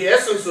she was the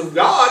essence of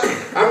God.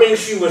 I mean,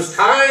 she was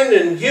kind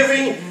and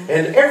giving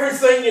and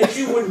everything that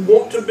you would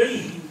want to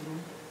be.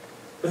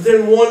 But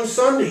then one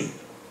Sunday,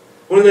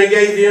 when they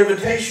gave the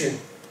invitation,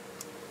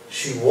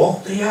 she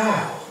walked the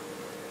aisle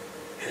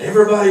and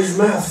everybody's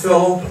mouth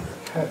fell open.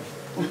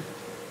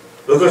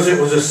 Because it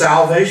was a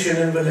salvation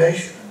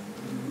invitation.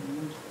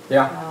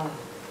 Yeah.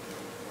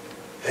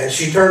 And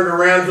she turned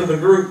around to the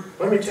group.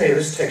 Let me tell you,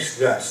 this takes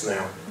guts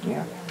now.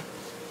 Yeah.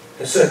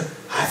 And said,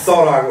 I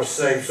thought I was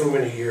saved so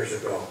many years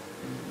ago.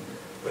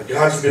 But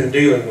God's been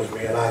dealing with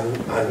me, and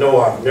I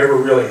know I've never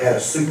really had a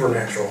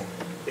supernatural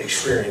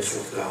experience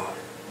with God.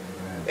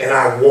 And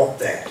I want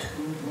that.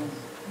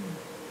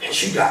 And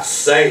she got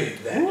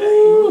saved that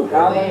day.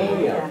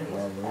 Hallelujah.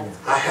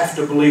 I have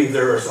to believe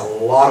there is a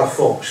lot of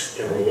folks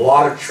in a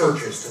lot of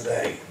churches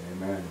today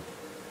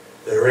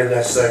that are in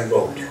that same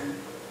boat.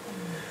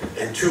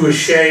 And too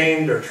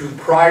ashamed or too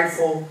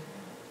prideful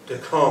to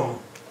come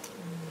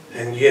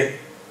and get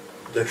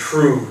the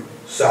true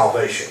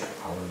salvation.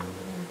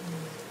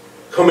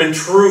 Come in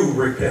true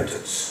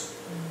repentance.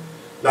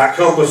 Not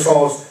come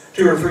because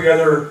 2 or 3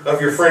 other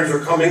of your friends are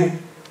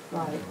coming.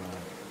 Right.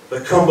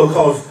 But come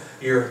because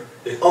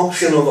the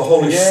unction of the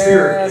Holy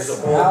Spirit is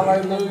upon you.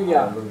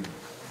 Hallelujah.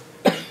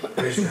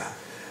 Praise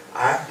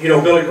God. You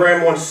know, Billy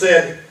Graham once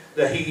said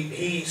that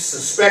he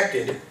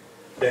suspected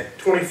that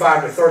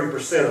 25 to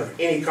 30% of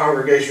any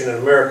congregation in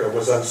America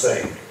was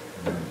unsaved.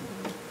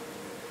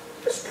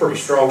 That's a pretty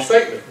strong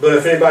statement. But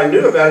if anybody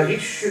knew about it, he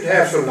should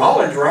have some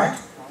knowledge, right?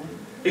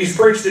 He's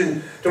preached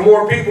to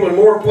more people in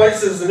more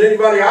places than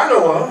anybody I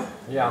know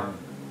of. Yeah.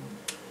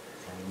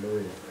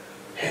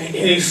 And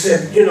he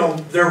said, you know,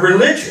 they're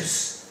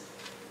religious,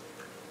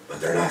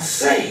 but they're not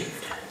saved.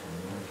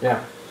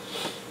 Yeah.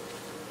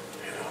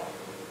 You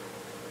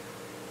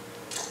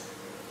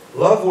know.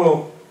 Love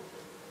will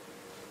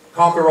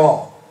conquer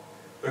all,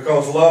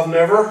 because love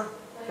never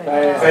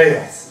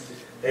fails.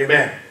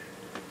 Amen.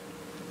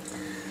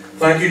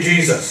 Thank you,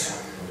 Jesus.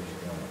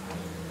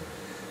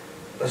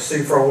 Let's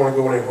see if I want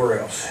to go anywhere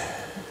else.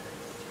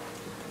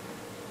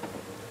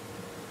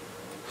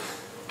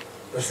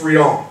 Let's read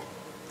on.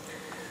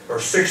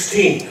 Verse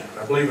 16,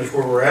 I believe is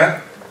where we're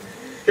at.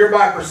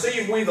 Hereby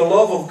perceive we the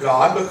love of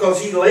God,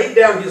 because He laid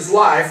down His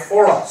life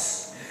for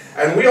us.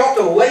 And we ought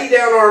to lay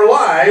down our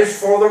lives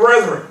for the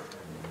brethren.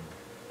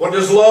 What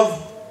does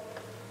love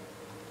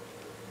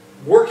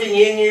working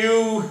in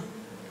you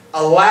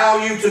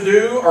allow you to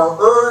do, or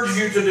urge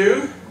you to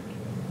do?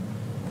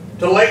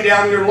 To lay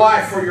down your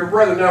life for your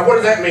brethren. Now, what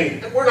does that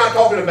mean? We're not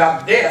talking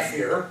about death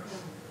here,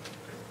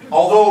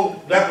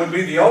 although that would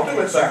be the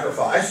ultimate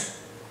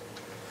sacrifice.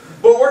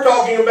 But we're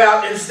talking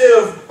about, instead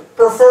of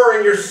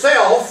preferring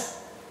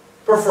yourself,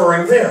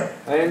 preferring them.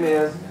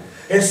 Amen.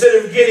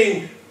 Instead of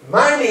getting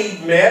my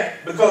need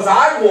met because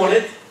I want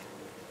it,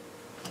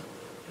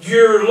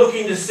 you're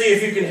looking to see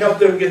if you can help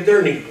them get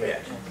their need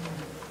met.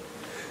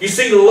 You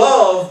see,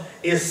 love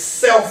is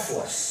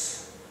selfless.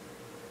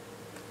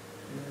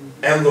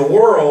 And the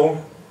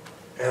world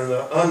and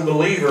the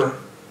unbeliever,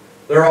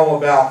 they're all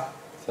about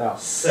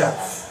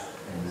self.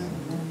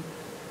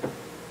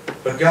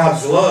 But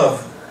God's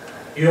love,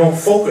 you don't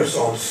focus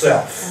on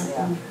self.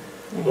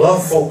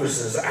 Love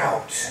focuses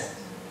out.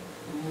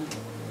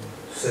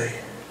 See?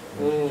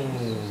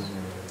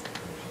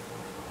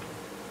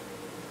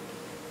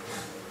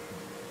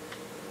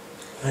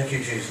 Thank you,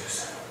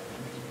 Jesus.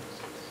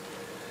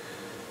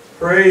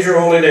 Praise your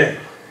holy name.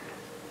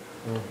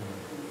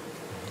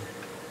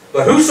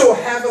 But whoso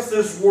haveth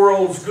this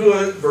world's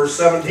good, verse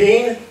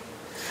 17,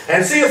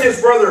 and seeth his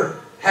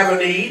brother have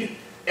a need,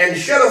 and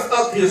shutteth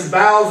up his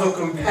bowels of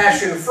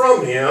compassion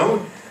from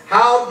him,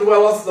 how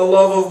dwelleth the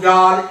love of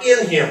God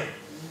in him?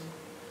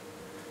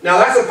 Now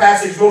that's a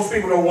passage most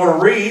people don't want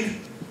to read,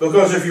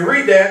 because if you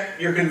read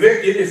that, you're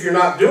convicted if you're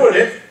not doing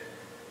it,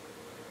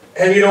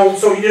 and you don't,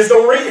 so you just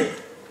don't read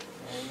it.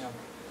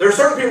 There are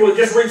certain people that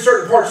just read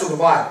certain parts of the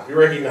Bible, you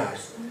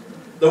recognize.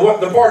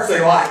 The parts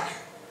they like.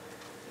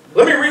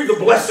 Let me read the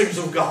blessings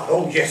of God.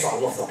 Oh yes, I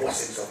love the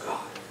blessings of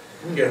God.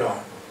 You know.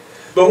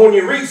 But when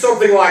you read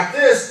something like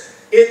this,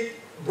 it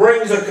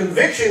brings a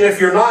conviction if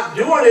you're not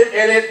doing it,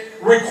 and it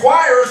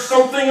requires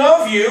something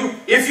of you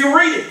if you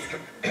read it.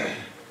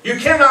 You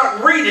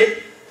cannot read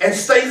it and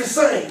stay the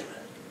same.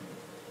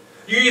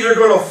 You're either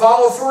going to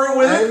follow through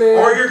with it,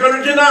 or you're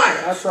going to deny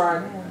it. That's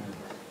right.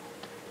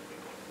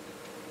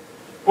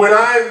 When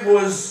I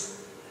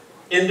was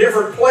in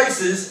different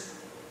places,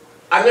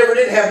 I never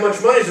did have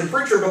much money as a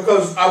preacher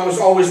because I was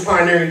always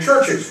pioneering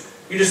churches.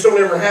 You just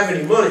don't ever have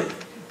any money.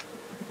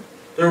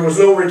 There was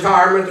no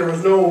retirement, there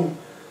was no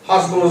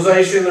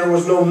hospitalization, there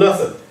was no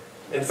nothing.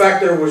 In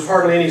fact, there was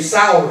hardly any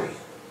salary.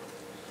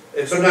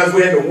 And sometimes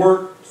we had to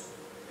work,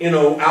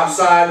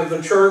 outside of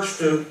the church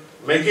to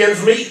make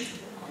ends meet.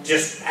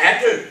 Just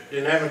had to.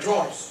 Didn't have a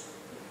choice.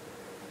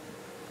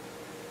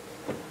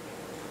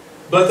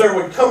 But there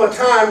would come a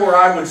time where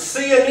I would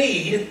see a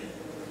need,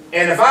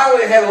 and if I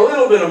only had a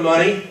little bit of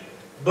money,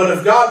 but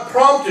if God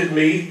prompted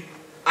me,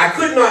 I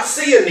could not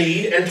see a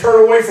need and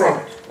turn away from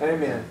it.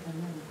 Amen.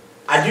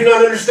 I do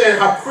not understand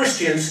how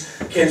Christians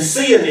can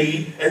see a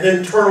need and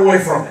then turn away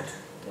from it.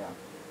 Yeah.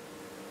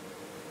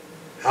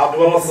 How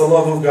dwelleth the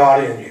love of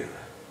God in you?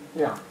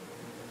 Yeah.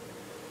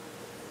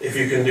 If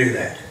you can do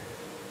that.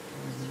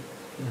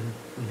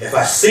 If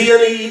I see a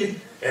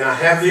need and I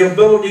have the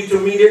ability to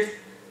meet it,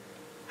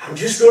 I'm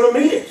just going to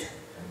meet it.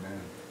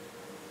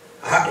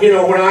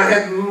 When I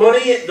had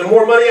money, the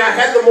more money I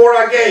had, the more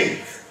I gave.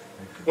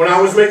 When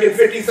I was making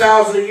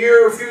 $50,000 a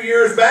year a few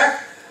years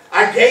back,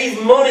 I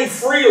gave money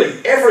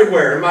freely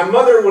everywhere. And my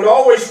mother would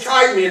always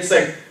chide me and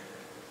say,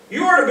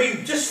 "You ought to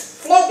be just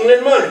floating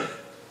in money."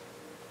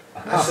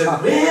 I said,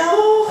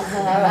 "Well,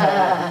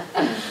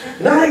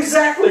 not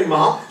exactly,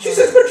 Mom." She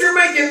says, "But you're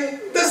making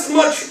this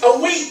much a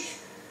week.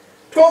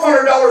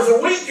 $1,200 a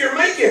week you're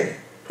making.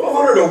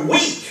 $1,200 a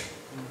week.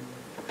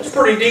 That's a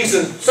pretty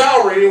decent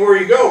salary anywhere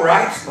you go,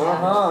 right?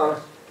 Uh-huh.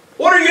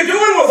 What are you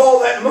doing with all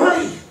that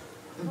money?"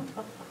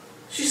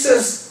 She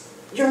says,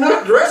 "You're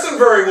not dressing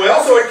very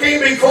well, so it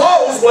can't be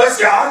clothes, bless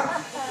God.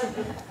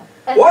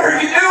 What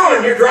are you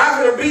doing? You're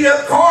driving a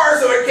beat-up car,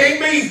 so it can't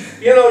be,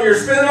 you're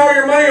spending all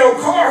your money on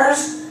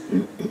cars."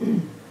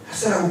 I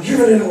said, "I'm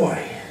giving it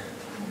away."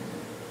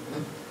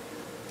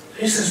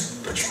 He says,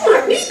 "But you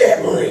might need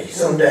that money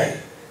someday."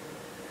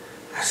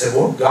 I said,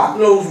 "Well, God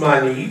knows my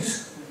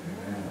needs.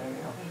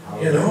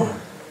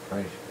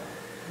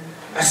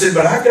 I said,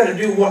 "But I've got to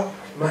do what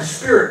my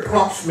Spirit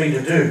prompts me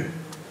to do."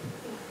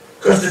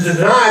 Because to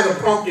deny the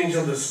promptings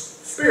of the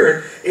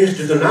Spirit is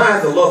to deny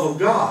the love of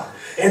God.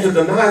 And to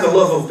deny the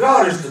love of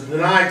God is to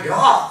deny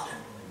God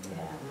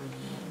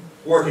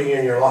working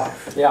in your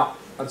life. Yeah,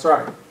 that's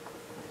right.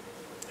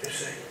 You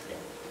see.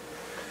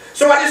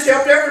 So I just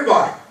helped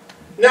everybody.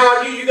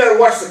 Now, you got to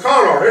watch the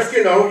con artist,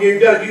 you got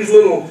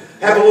to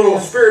have a little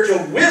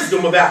spiritual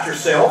wisdom about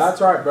yourself.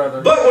 That's right,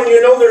 brother. But when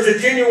there's a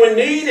genuine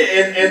need,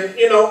 and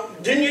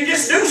then you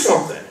just do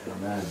something.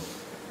 Amen.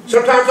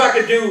 Sometimes I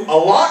could do a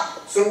lot.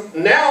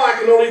 Now I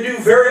can only do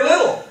very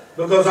little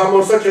because I'm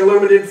on such a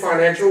limited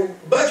financial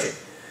budget.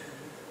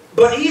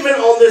 But even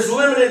on this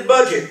limited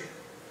budget,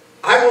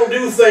 I will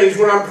do things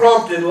when I'm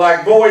prompted,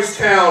 like Boys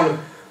Town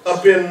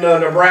up in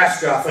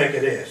Nebraska, I think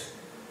it is.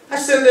 I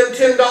send them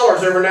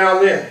 $10 every now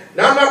and then.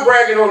 Now, I'm not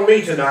bragging on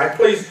me tonight.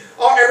 Please,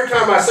 every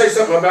time I say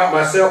something about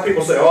myself,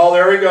 people say, "Oh,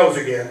 there he goes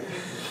again."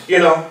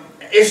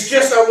 It's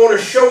just I want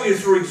to show you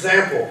through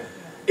example.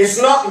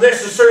 It's not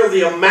necessarily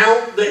the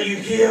amount that you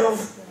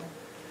give.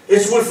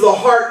 It's with the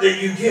heart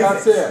that you give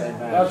That's it.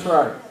 That's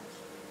right.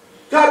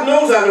 God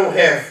knows I don't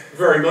have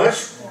very much.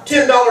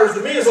 $10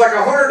 to me is like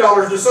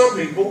 $100 to some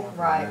people.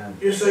 Right.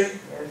 You see? Yes,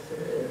 it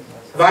is.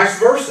 Vice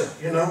versa,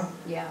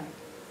 Yeah.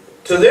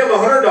 To them,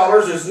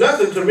 $100 is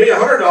nothing. To me,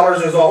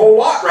 $100 is a whole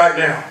lot right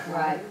now.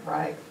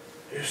 Right.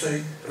 You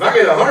see? If I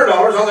get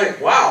 $100, I think,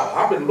 wow,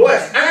 I've been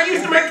blessed. And I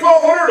used to make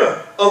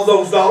 $1,200 of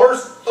those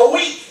dollars a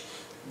week.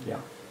 Yeah.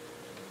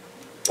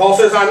 Paul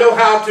says, "I know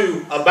how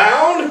to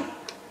abound,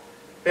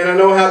 and I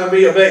know how to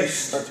be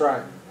abased." That's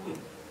right.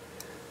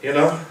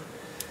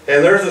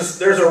 And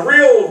there's a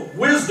real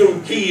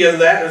wisdom key in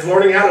that, is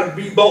learning how to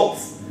be both.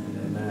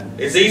 Amen.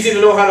 It's easy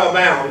to know how to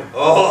abound.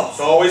 Oh,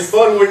 it's always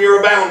fun when you're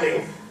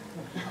abounding.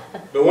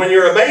 But when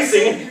you're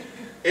abasing,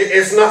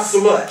 it's not so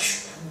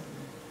much.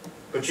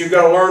 But you've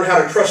got to learn how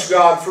to trust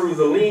God through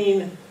the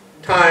lean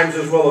times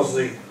as well as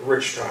the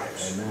rich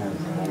times.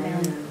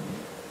 Amen.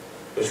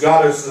 Because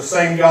God is the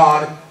same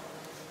God,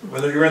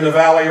 whether you're in the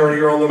valley or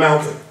you're on the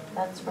mountain.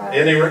 That's right.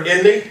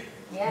 Isn't He?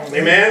 Yes.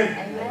 Amen?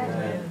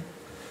 Amen.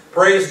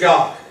 Praise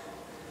God.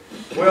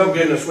 Well,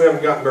 goodness, we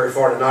haven't gotten very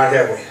far tonight,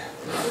 have we?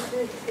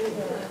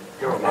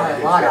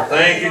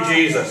 Thank you,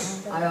 Jesus.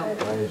 I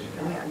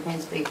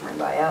can't speak for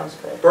anybody else,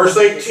 but Verse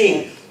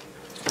 18.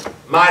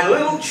 "My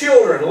little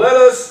children, let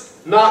us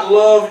not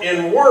love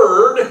in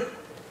word,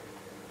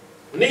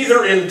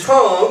 neither in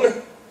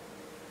tongue,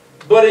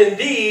 but in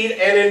deed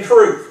and in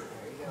truth."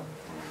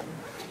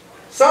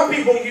 Some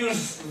people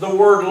use the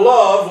word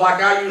love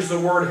like I use the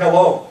word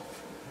hello.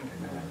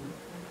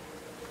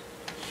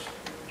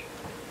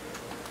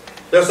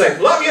 They'll say,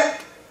 love you.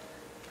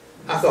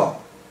 I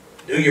thought,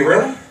 do you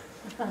really?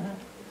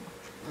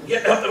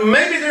 Yeah,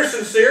 maybe they're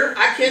sincere.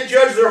 I can't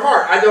judge their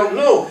heart. I don't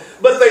know.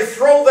 But they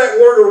throw that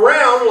word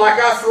around like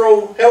I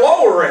throw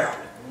hello around.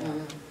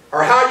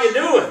 Or how you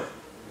doing?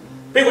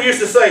 People used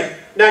to say,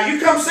 now you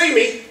come see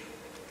me.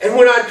 And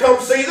when I'd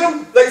come see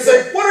them, they'd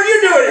say, what are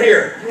you doing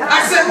here?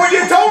 I said, well,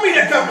 you told me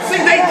to come see.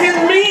 They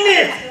didn't mean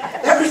it.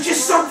 That was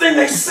just something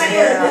they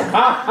said.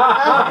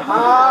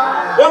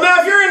 Well,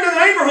 now, if you're in the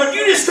neighborhood,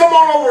 you just come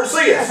on over and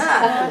see us.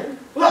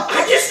 Well,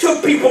 I just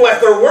took people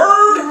at their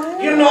word.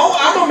 You know,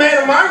 I'm a man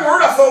of my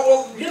word. I thought,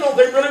 well, you know,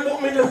 they really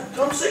want me to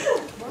come see them.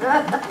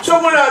 So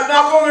when I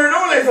knock on their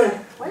door, they think,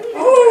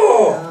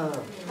 oh,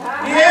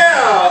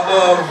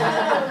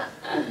 yeah,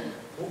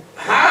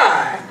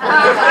 hi.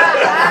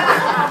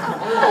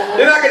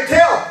 Then I could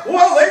tell,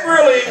 well, they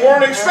really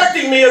weren't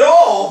expecting me at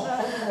all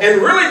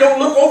and really don't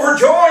look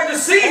overjoyed to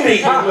see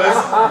me.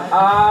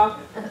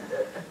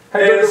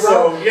 And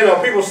so, you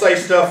know, people say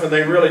stuff and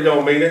they really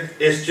don't mean it.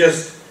 It's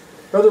just...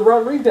 Brother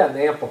Ron, read that in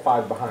the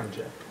Amplified behind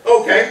you.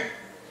 Okay.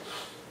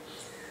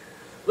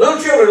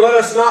 Little children, let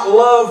us not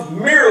love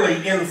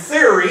merely in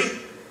theory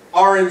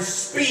or in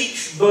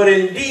speech, but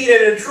in deed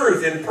and in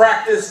truth, in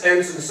practice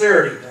and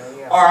sincerity.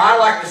 Or I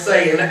like to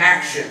say in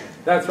action.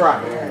 That's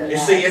right. You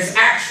see, it's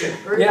action.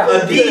 Yeah.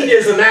 A deed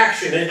is an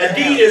action. A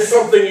deed is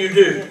something you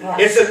do.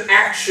 It's an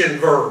action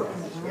verb.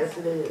 Yes,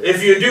 it is.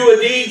 If you do a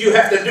deed, you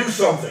have to do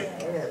something.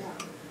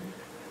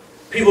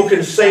 People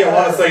can say a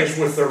lot of things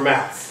with their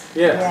mouth.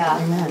 Yeah.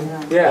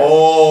 Yeah.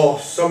 Oh,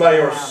 somebody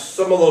or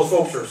some of those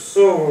folks are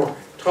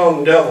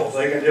silver-tongued devils.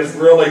 They can just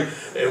really,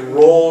 it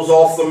rolls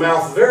off the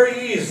mouth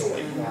very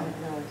easily.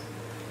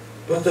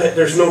 But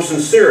there's no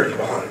sincerity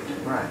behind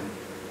it. Right.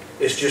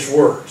 It's just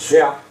words.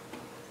 Yeah.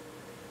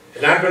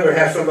 And I'd rather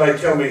have somebody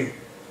tell me,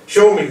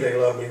 show me they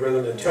love me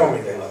rather than tell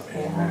me they love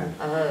me.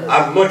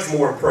 I'm much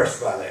more impressed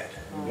by that.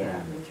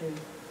 Yeah.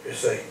 You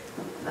see.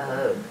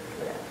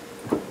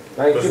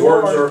 Thank Because you,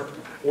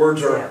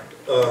 words are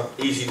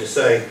easy to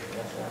say.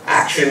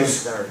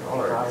 Actions,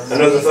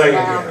 another thing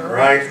again,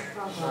 right?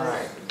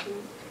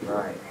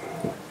 Right.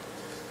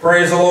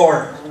 Praise the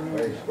Lord.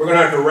 We're going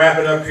to have to wrap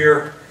it up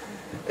here.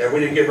 And we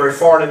didn't get very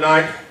far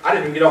tonight. I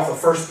didn't even get off the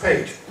first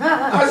page.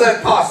 How is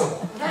that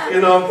possible?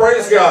 You know,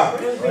 praise God.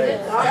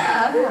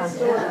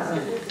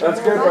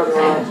 That's good, Brother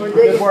Ron.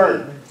 Good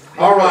word.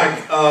 All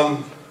right.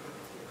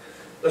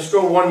 Let's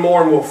go one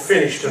more and we'll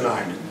finish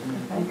tonight.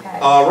 Okay.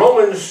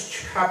 Romans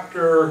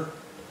chapter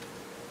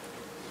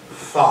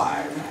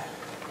 5.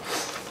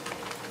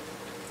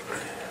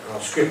 I'll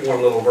skip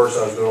one little verse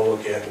I was going to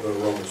look at and go to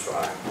Romans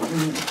 5.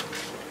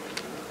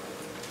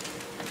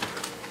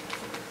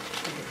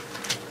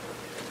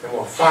 And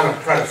we'll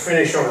try to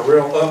finish on a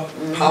real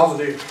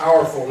positive,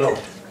 powerful note.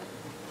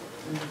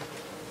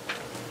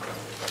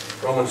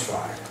 Romans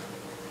 5.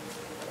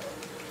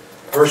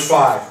 Verse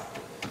 5.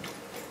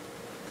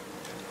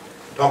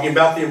 Talking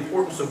about the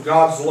importance of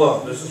God's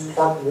love. This is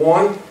part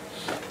 1,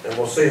 and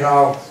we'll see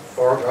how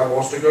far God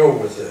wants to go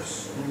with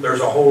this.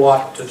 There's a whole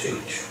lot to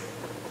teach.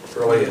 It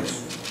really is.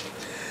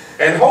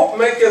 And hope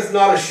maketh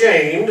not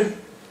ashamed,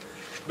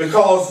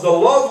 because the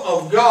love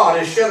of God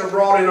is shed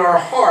abroad in our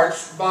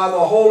hearts by the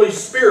Holy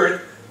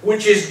Spirit,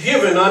 which is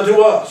given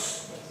unto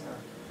us.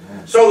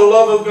 So the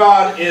love of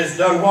God is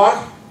done what?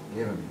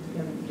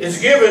 It's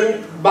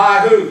given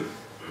by who?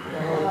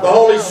 The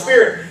Holy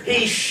Spirit.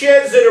 He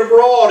sheds it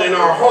abroad in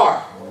our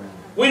heart.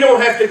 We don't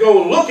have to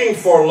go looking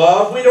for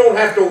love. We don't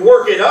have to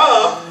work it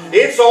up.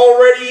 It's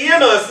already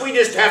in us. We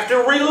just have to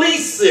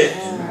release it.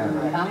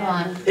 Come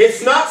on.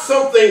 It's not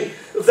something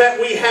that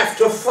we have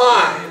to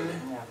find.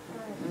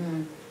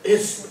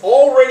 It's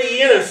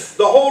already in us.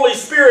 The Holy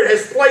Spirit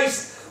has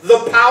placed the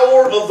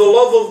power of the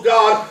love of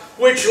God,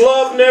 which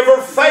love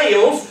never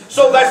fails.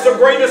 So that's the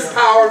greatest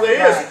power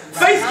there is.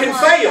 Faith can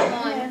fail.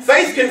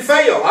 Faith can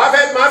fail. I've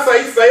had my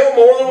faith fail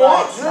more than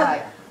once.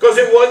 Because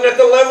it wasn't at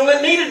the level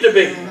it needed to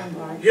be.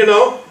 You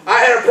know, I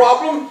had a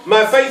problem.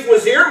 My faith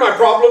was here. My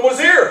problem was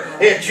here.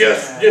 It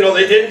just, you know,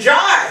 they didn't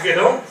jive, you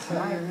know.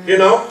 You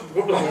know,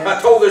 I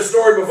told this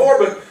story before,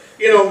 but,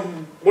 you know,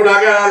 when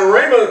I got out of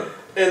Raymond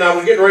and I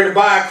was getting ready to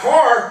buy a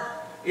car,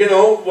 you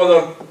know,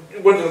 well,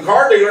 went to the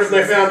car dealers and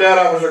they found out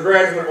I was a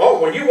graduate. Oh,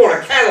 well, you want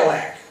a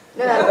Cadillac.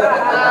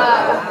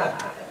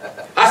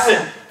 I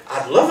said,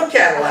 I'd love a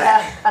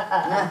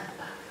Cadillac.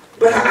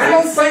 But I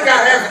don't think I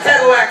have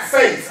Cadillac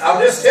faith. I'll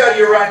just tell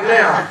you right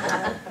now.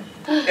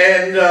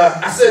 And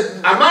I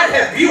said, I might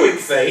have Buick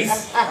faith.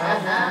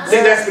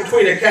 See, that's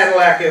between a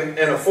Cadillac and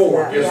a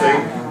Ford, you see.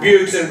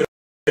 Buick's in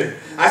between.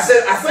 I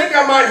said, I think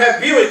I might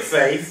have Buick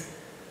faith.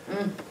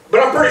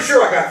 But I'm pretty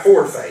sure I got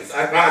Ford faith.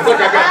 I think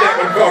I got that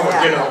one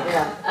covered, you know.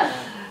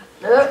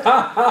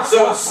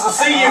 So,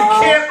 see, you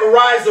can't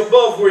rise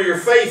above where your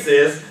faith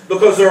is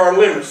because there are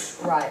limits.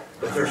 Right.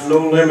 But there's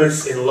no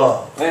limits in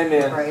love.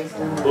 Amen. Praise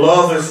God.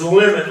 Love is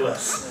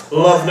limitless.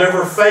 Love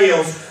never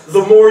fails.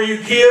 The more you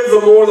give,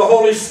 the more the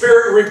Holy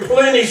Spirit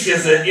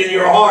replenishes it in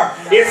your heart.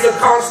 It's a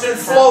constant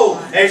flow.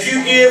 As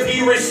you give,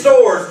 He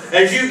restores.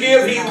 As you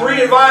give, He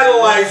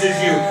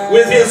revitalizes you.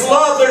 With His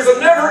love, there's a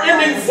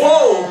never-ending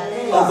flow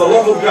of the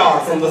love of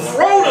God from the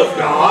throne of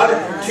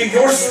God to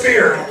your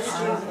spirit.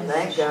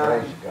 Thank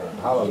God.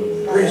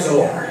 Hallelujah. Praise the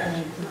Lord.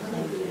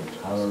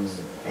 Hallelujah.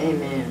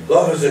 Amen.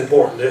 Love is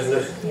important, isn't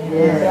it?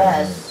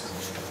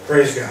 Yes.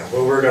 Praise God.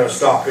 Well, we're going to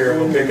stop here.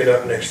 We'll pick it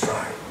up next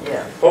time.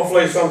 Yeah.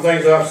 Hopefully some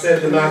things I've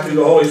said tonight through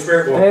the Holy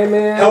Spirit will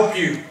Amen. help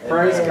you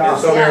Praise in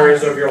God. some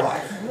areas of your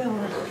life.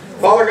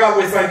 Father God,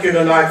 we thank you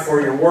tonight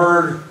for your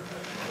word,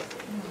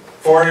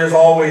 for it is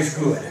always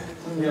good.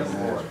 Yes,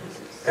 Lord.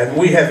 And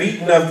we have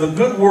eaten of the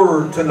good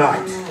word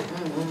tonight.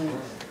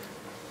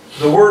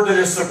 The word that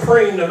is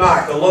supreme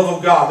tonight, the love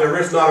of God. There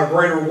is not a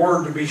greater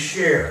word to be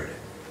shared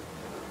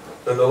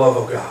than the love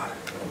of God.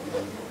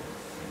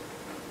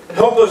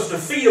 Help us to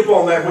feed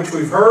upon that which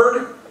we've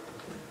heard.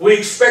 We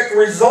expect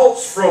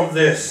results from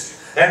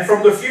this and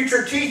from the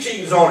future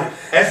teachings on it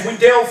as we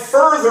delve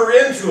further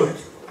into it.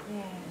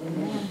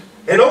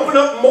 And open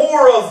up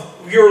more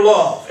of your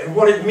love and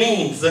what it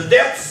means, the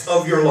depths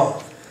of your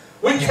love.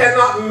 We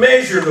cannot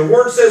measure, the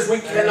Word says we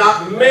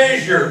cannot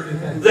measure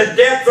the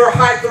depth or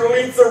height or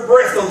length or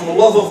breadth of the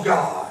love of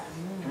God.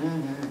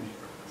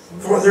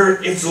 For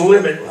it's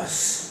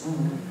limitless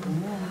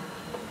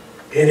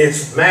in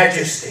its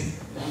majesty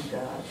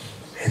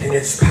and in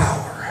its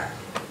power.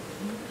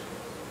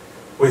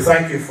 We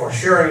thank you for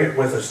sharing it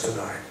with us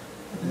tonight.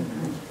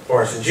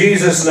 For us in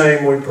Jesus'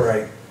 name we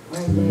pray.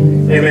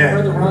 Amen.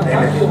 Brother Ron, I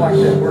Amen. feel like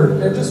that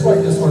word. Just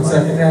wait just 1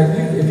 second. Now,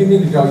 if you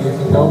need to go, you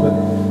can go. But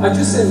I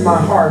just in my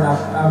heart,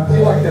 I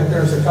feel like that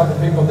there's a couple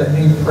people that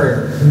need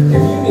prayer. If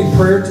you need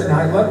prayer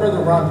tonight, let Brother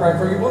Ron pray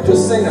for you. We'll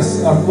just sing a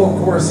little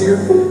chorus here.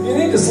 If you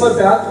need to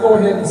slip out, go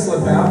ahead and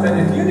slip out. And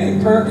if you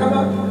need prayer, come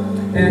up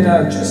and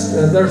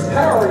there's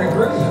power in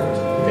agreement.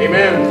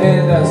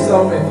 Amen. And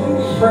so if you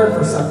need prayer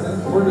for something,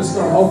 we're just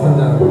going to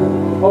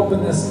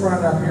open this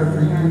front up here for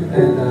you.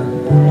 And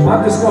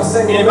I'm just going to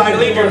sing. Anybody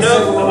leave your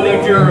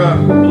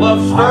love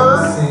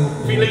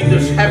stirred? If you need to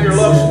have your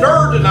love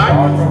stirred tonight,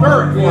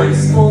 stir it for you.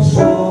 Peaceful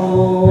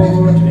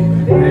shore,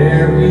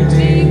 very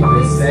deep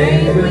is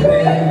safe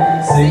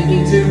within,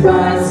 sinking to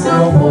rise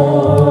no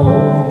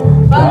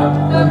more.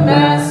 But the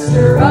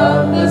master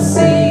of the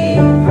sea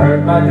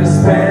heard my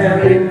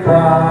despairing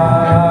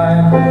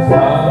cry.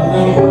 From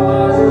the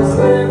waters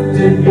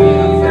lifted me,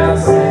 now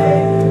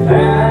say,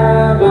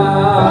 am I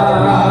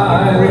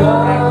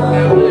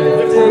love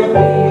lifted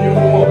me?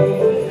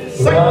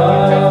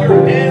 Take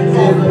your hands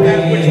off of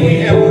that which we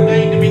have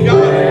ordained to be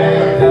God's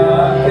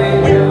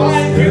word. We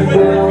bind you and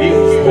rebuke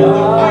you in the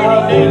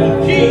mighty name of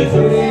Jesus.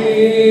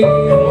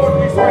 And Lord,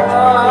 we pray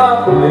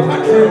you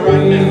touch her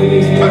right now.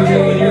 Touch her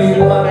with your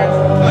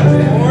supernatural touch,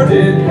 Lord.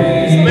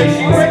 May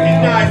she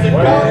recognize that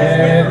God is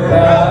with her,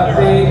 around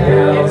her,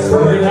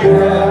 encouraging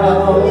her,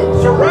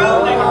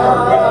 surrounding her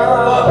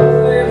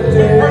with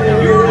your love.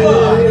 With your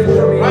love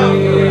surround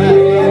her.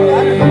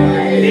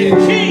 In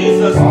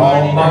Jesus'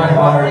 mighty name.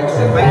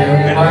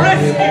 And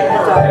rescue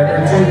her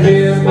from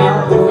this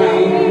spirit of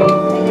faith.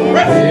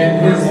 Rescue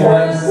her.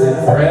 Blessed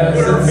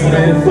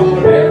presence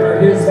with ever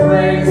His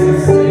grace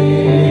is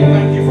seen.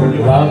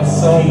 Love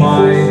so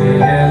mighty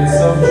and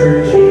so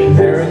true,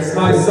 parents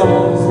my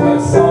soul's my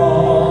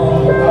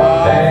song.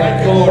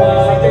 Thankful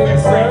loving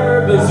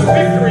service, The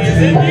victory is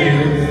in you.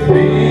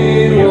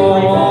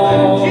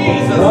 belong.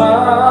 Jesus.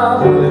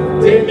 Love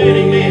lifted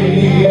Amen.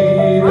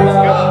 Praise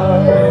God.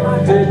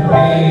 lifted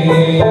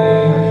me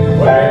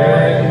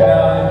when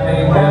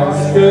nothing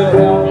else could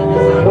help.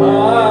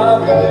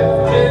 Love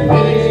lifted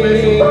me.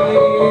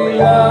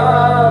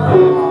 Love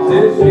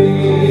lifted me.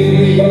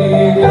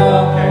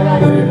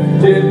 Love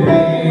lifted me.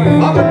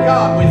 Father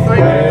God, we thank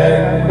you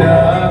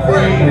that we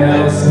pray that the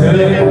heavens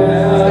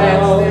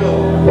stand still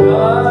and listen to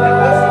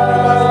us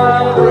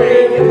when we pray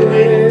in the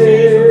name of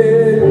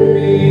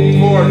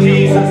Jesus. Lord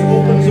Jesus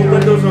opens the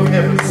windows of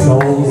heaven.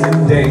 Souls in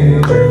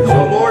danger. So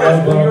Lord, as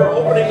we are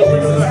opening the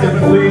windows of heaven,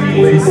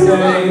 Completely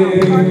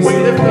saved. we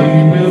lift up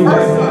He will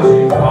her son.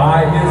 by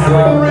His And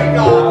love. we pray,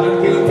 God, that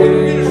He will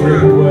minister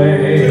to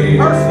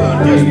her son,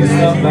 just He's as the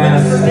you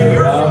ministered to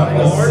your master son, of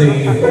the Lord.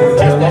 sea. Just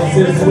Tell as us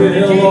you His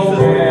ministered to will Jesus,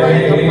 we pray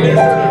that you obey.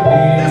 minister to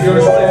He's this your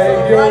woman's son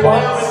Savior right now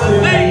wants in the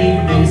to name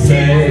be of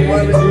saved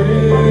Jesus.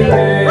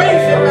 today.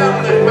 Raise him out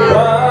of that power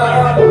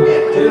of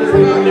darkness that he's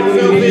found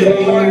himself in,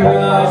 Lord.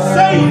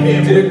 Save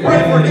him. We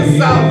pray for his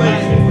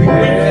salvation. We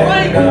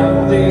claim him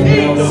for the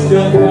kingdom of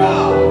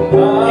God.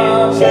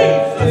 In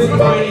Jesus'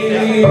 mighty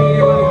name.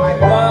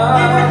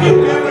 We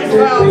rebuke every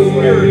foul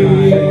spirit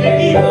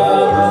and evil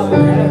force.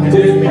 And we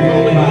speak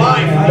only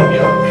life to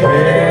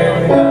him.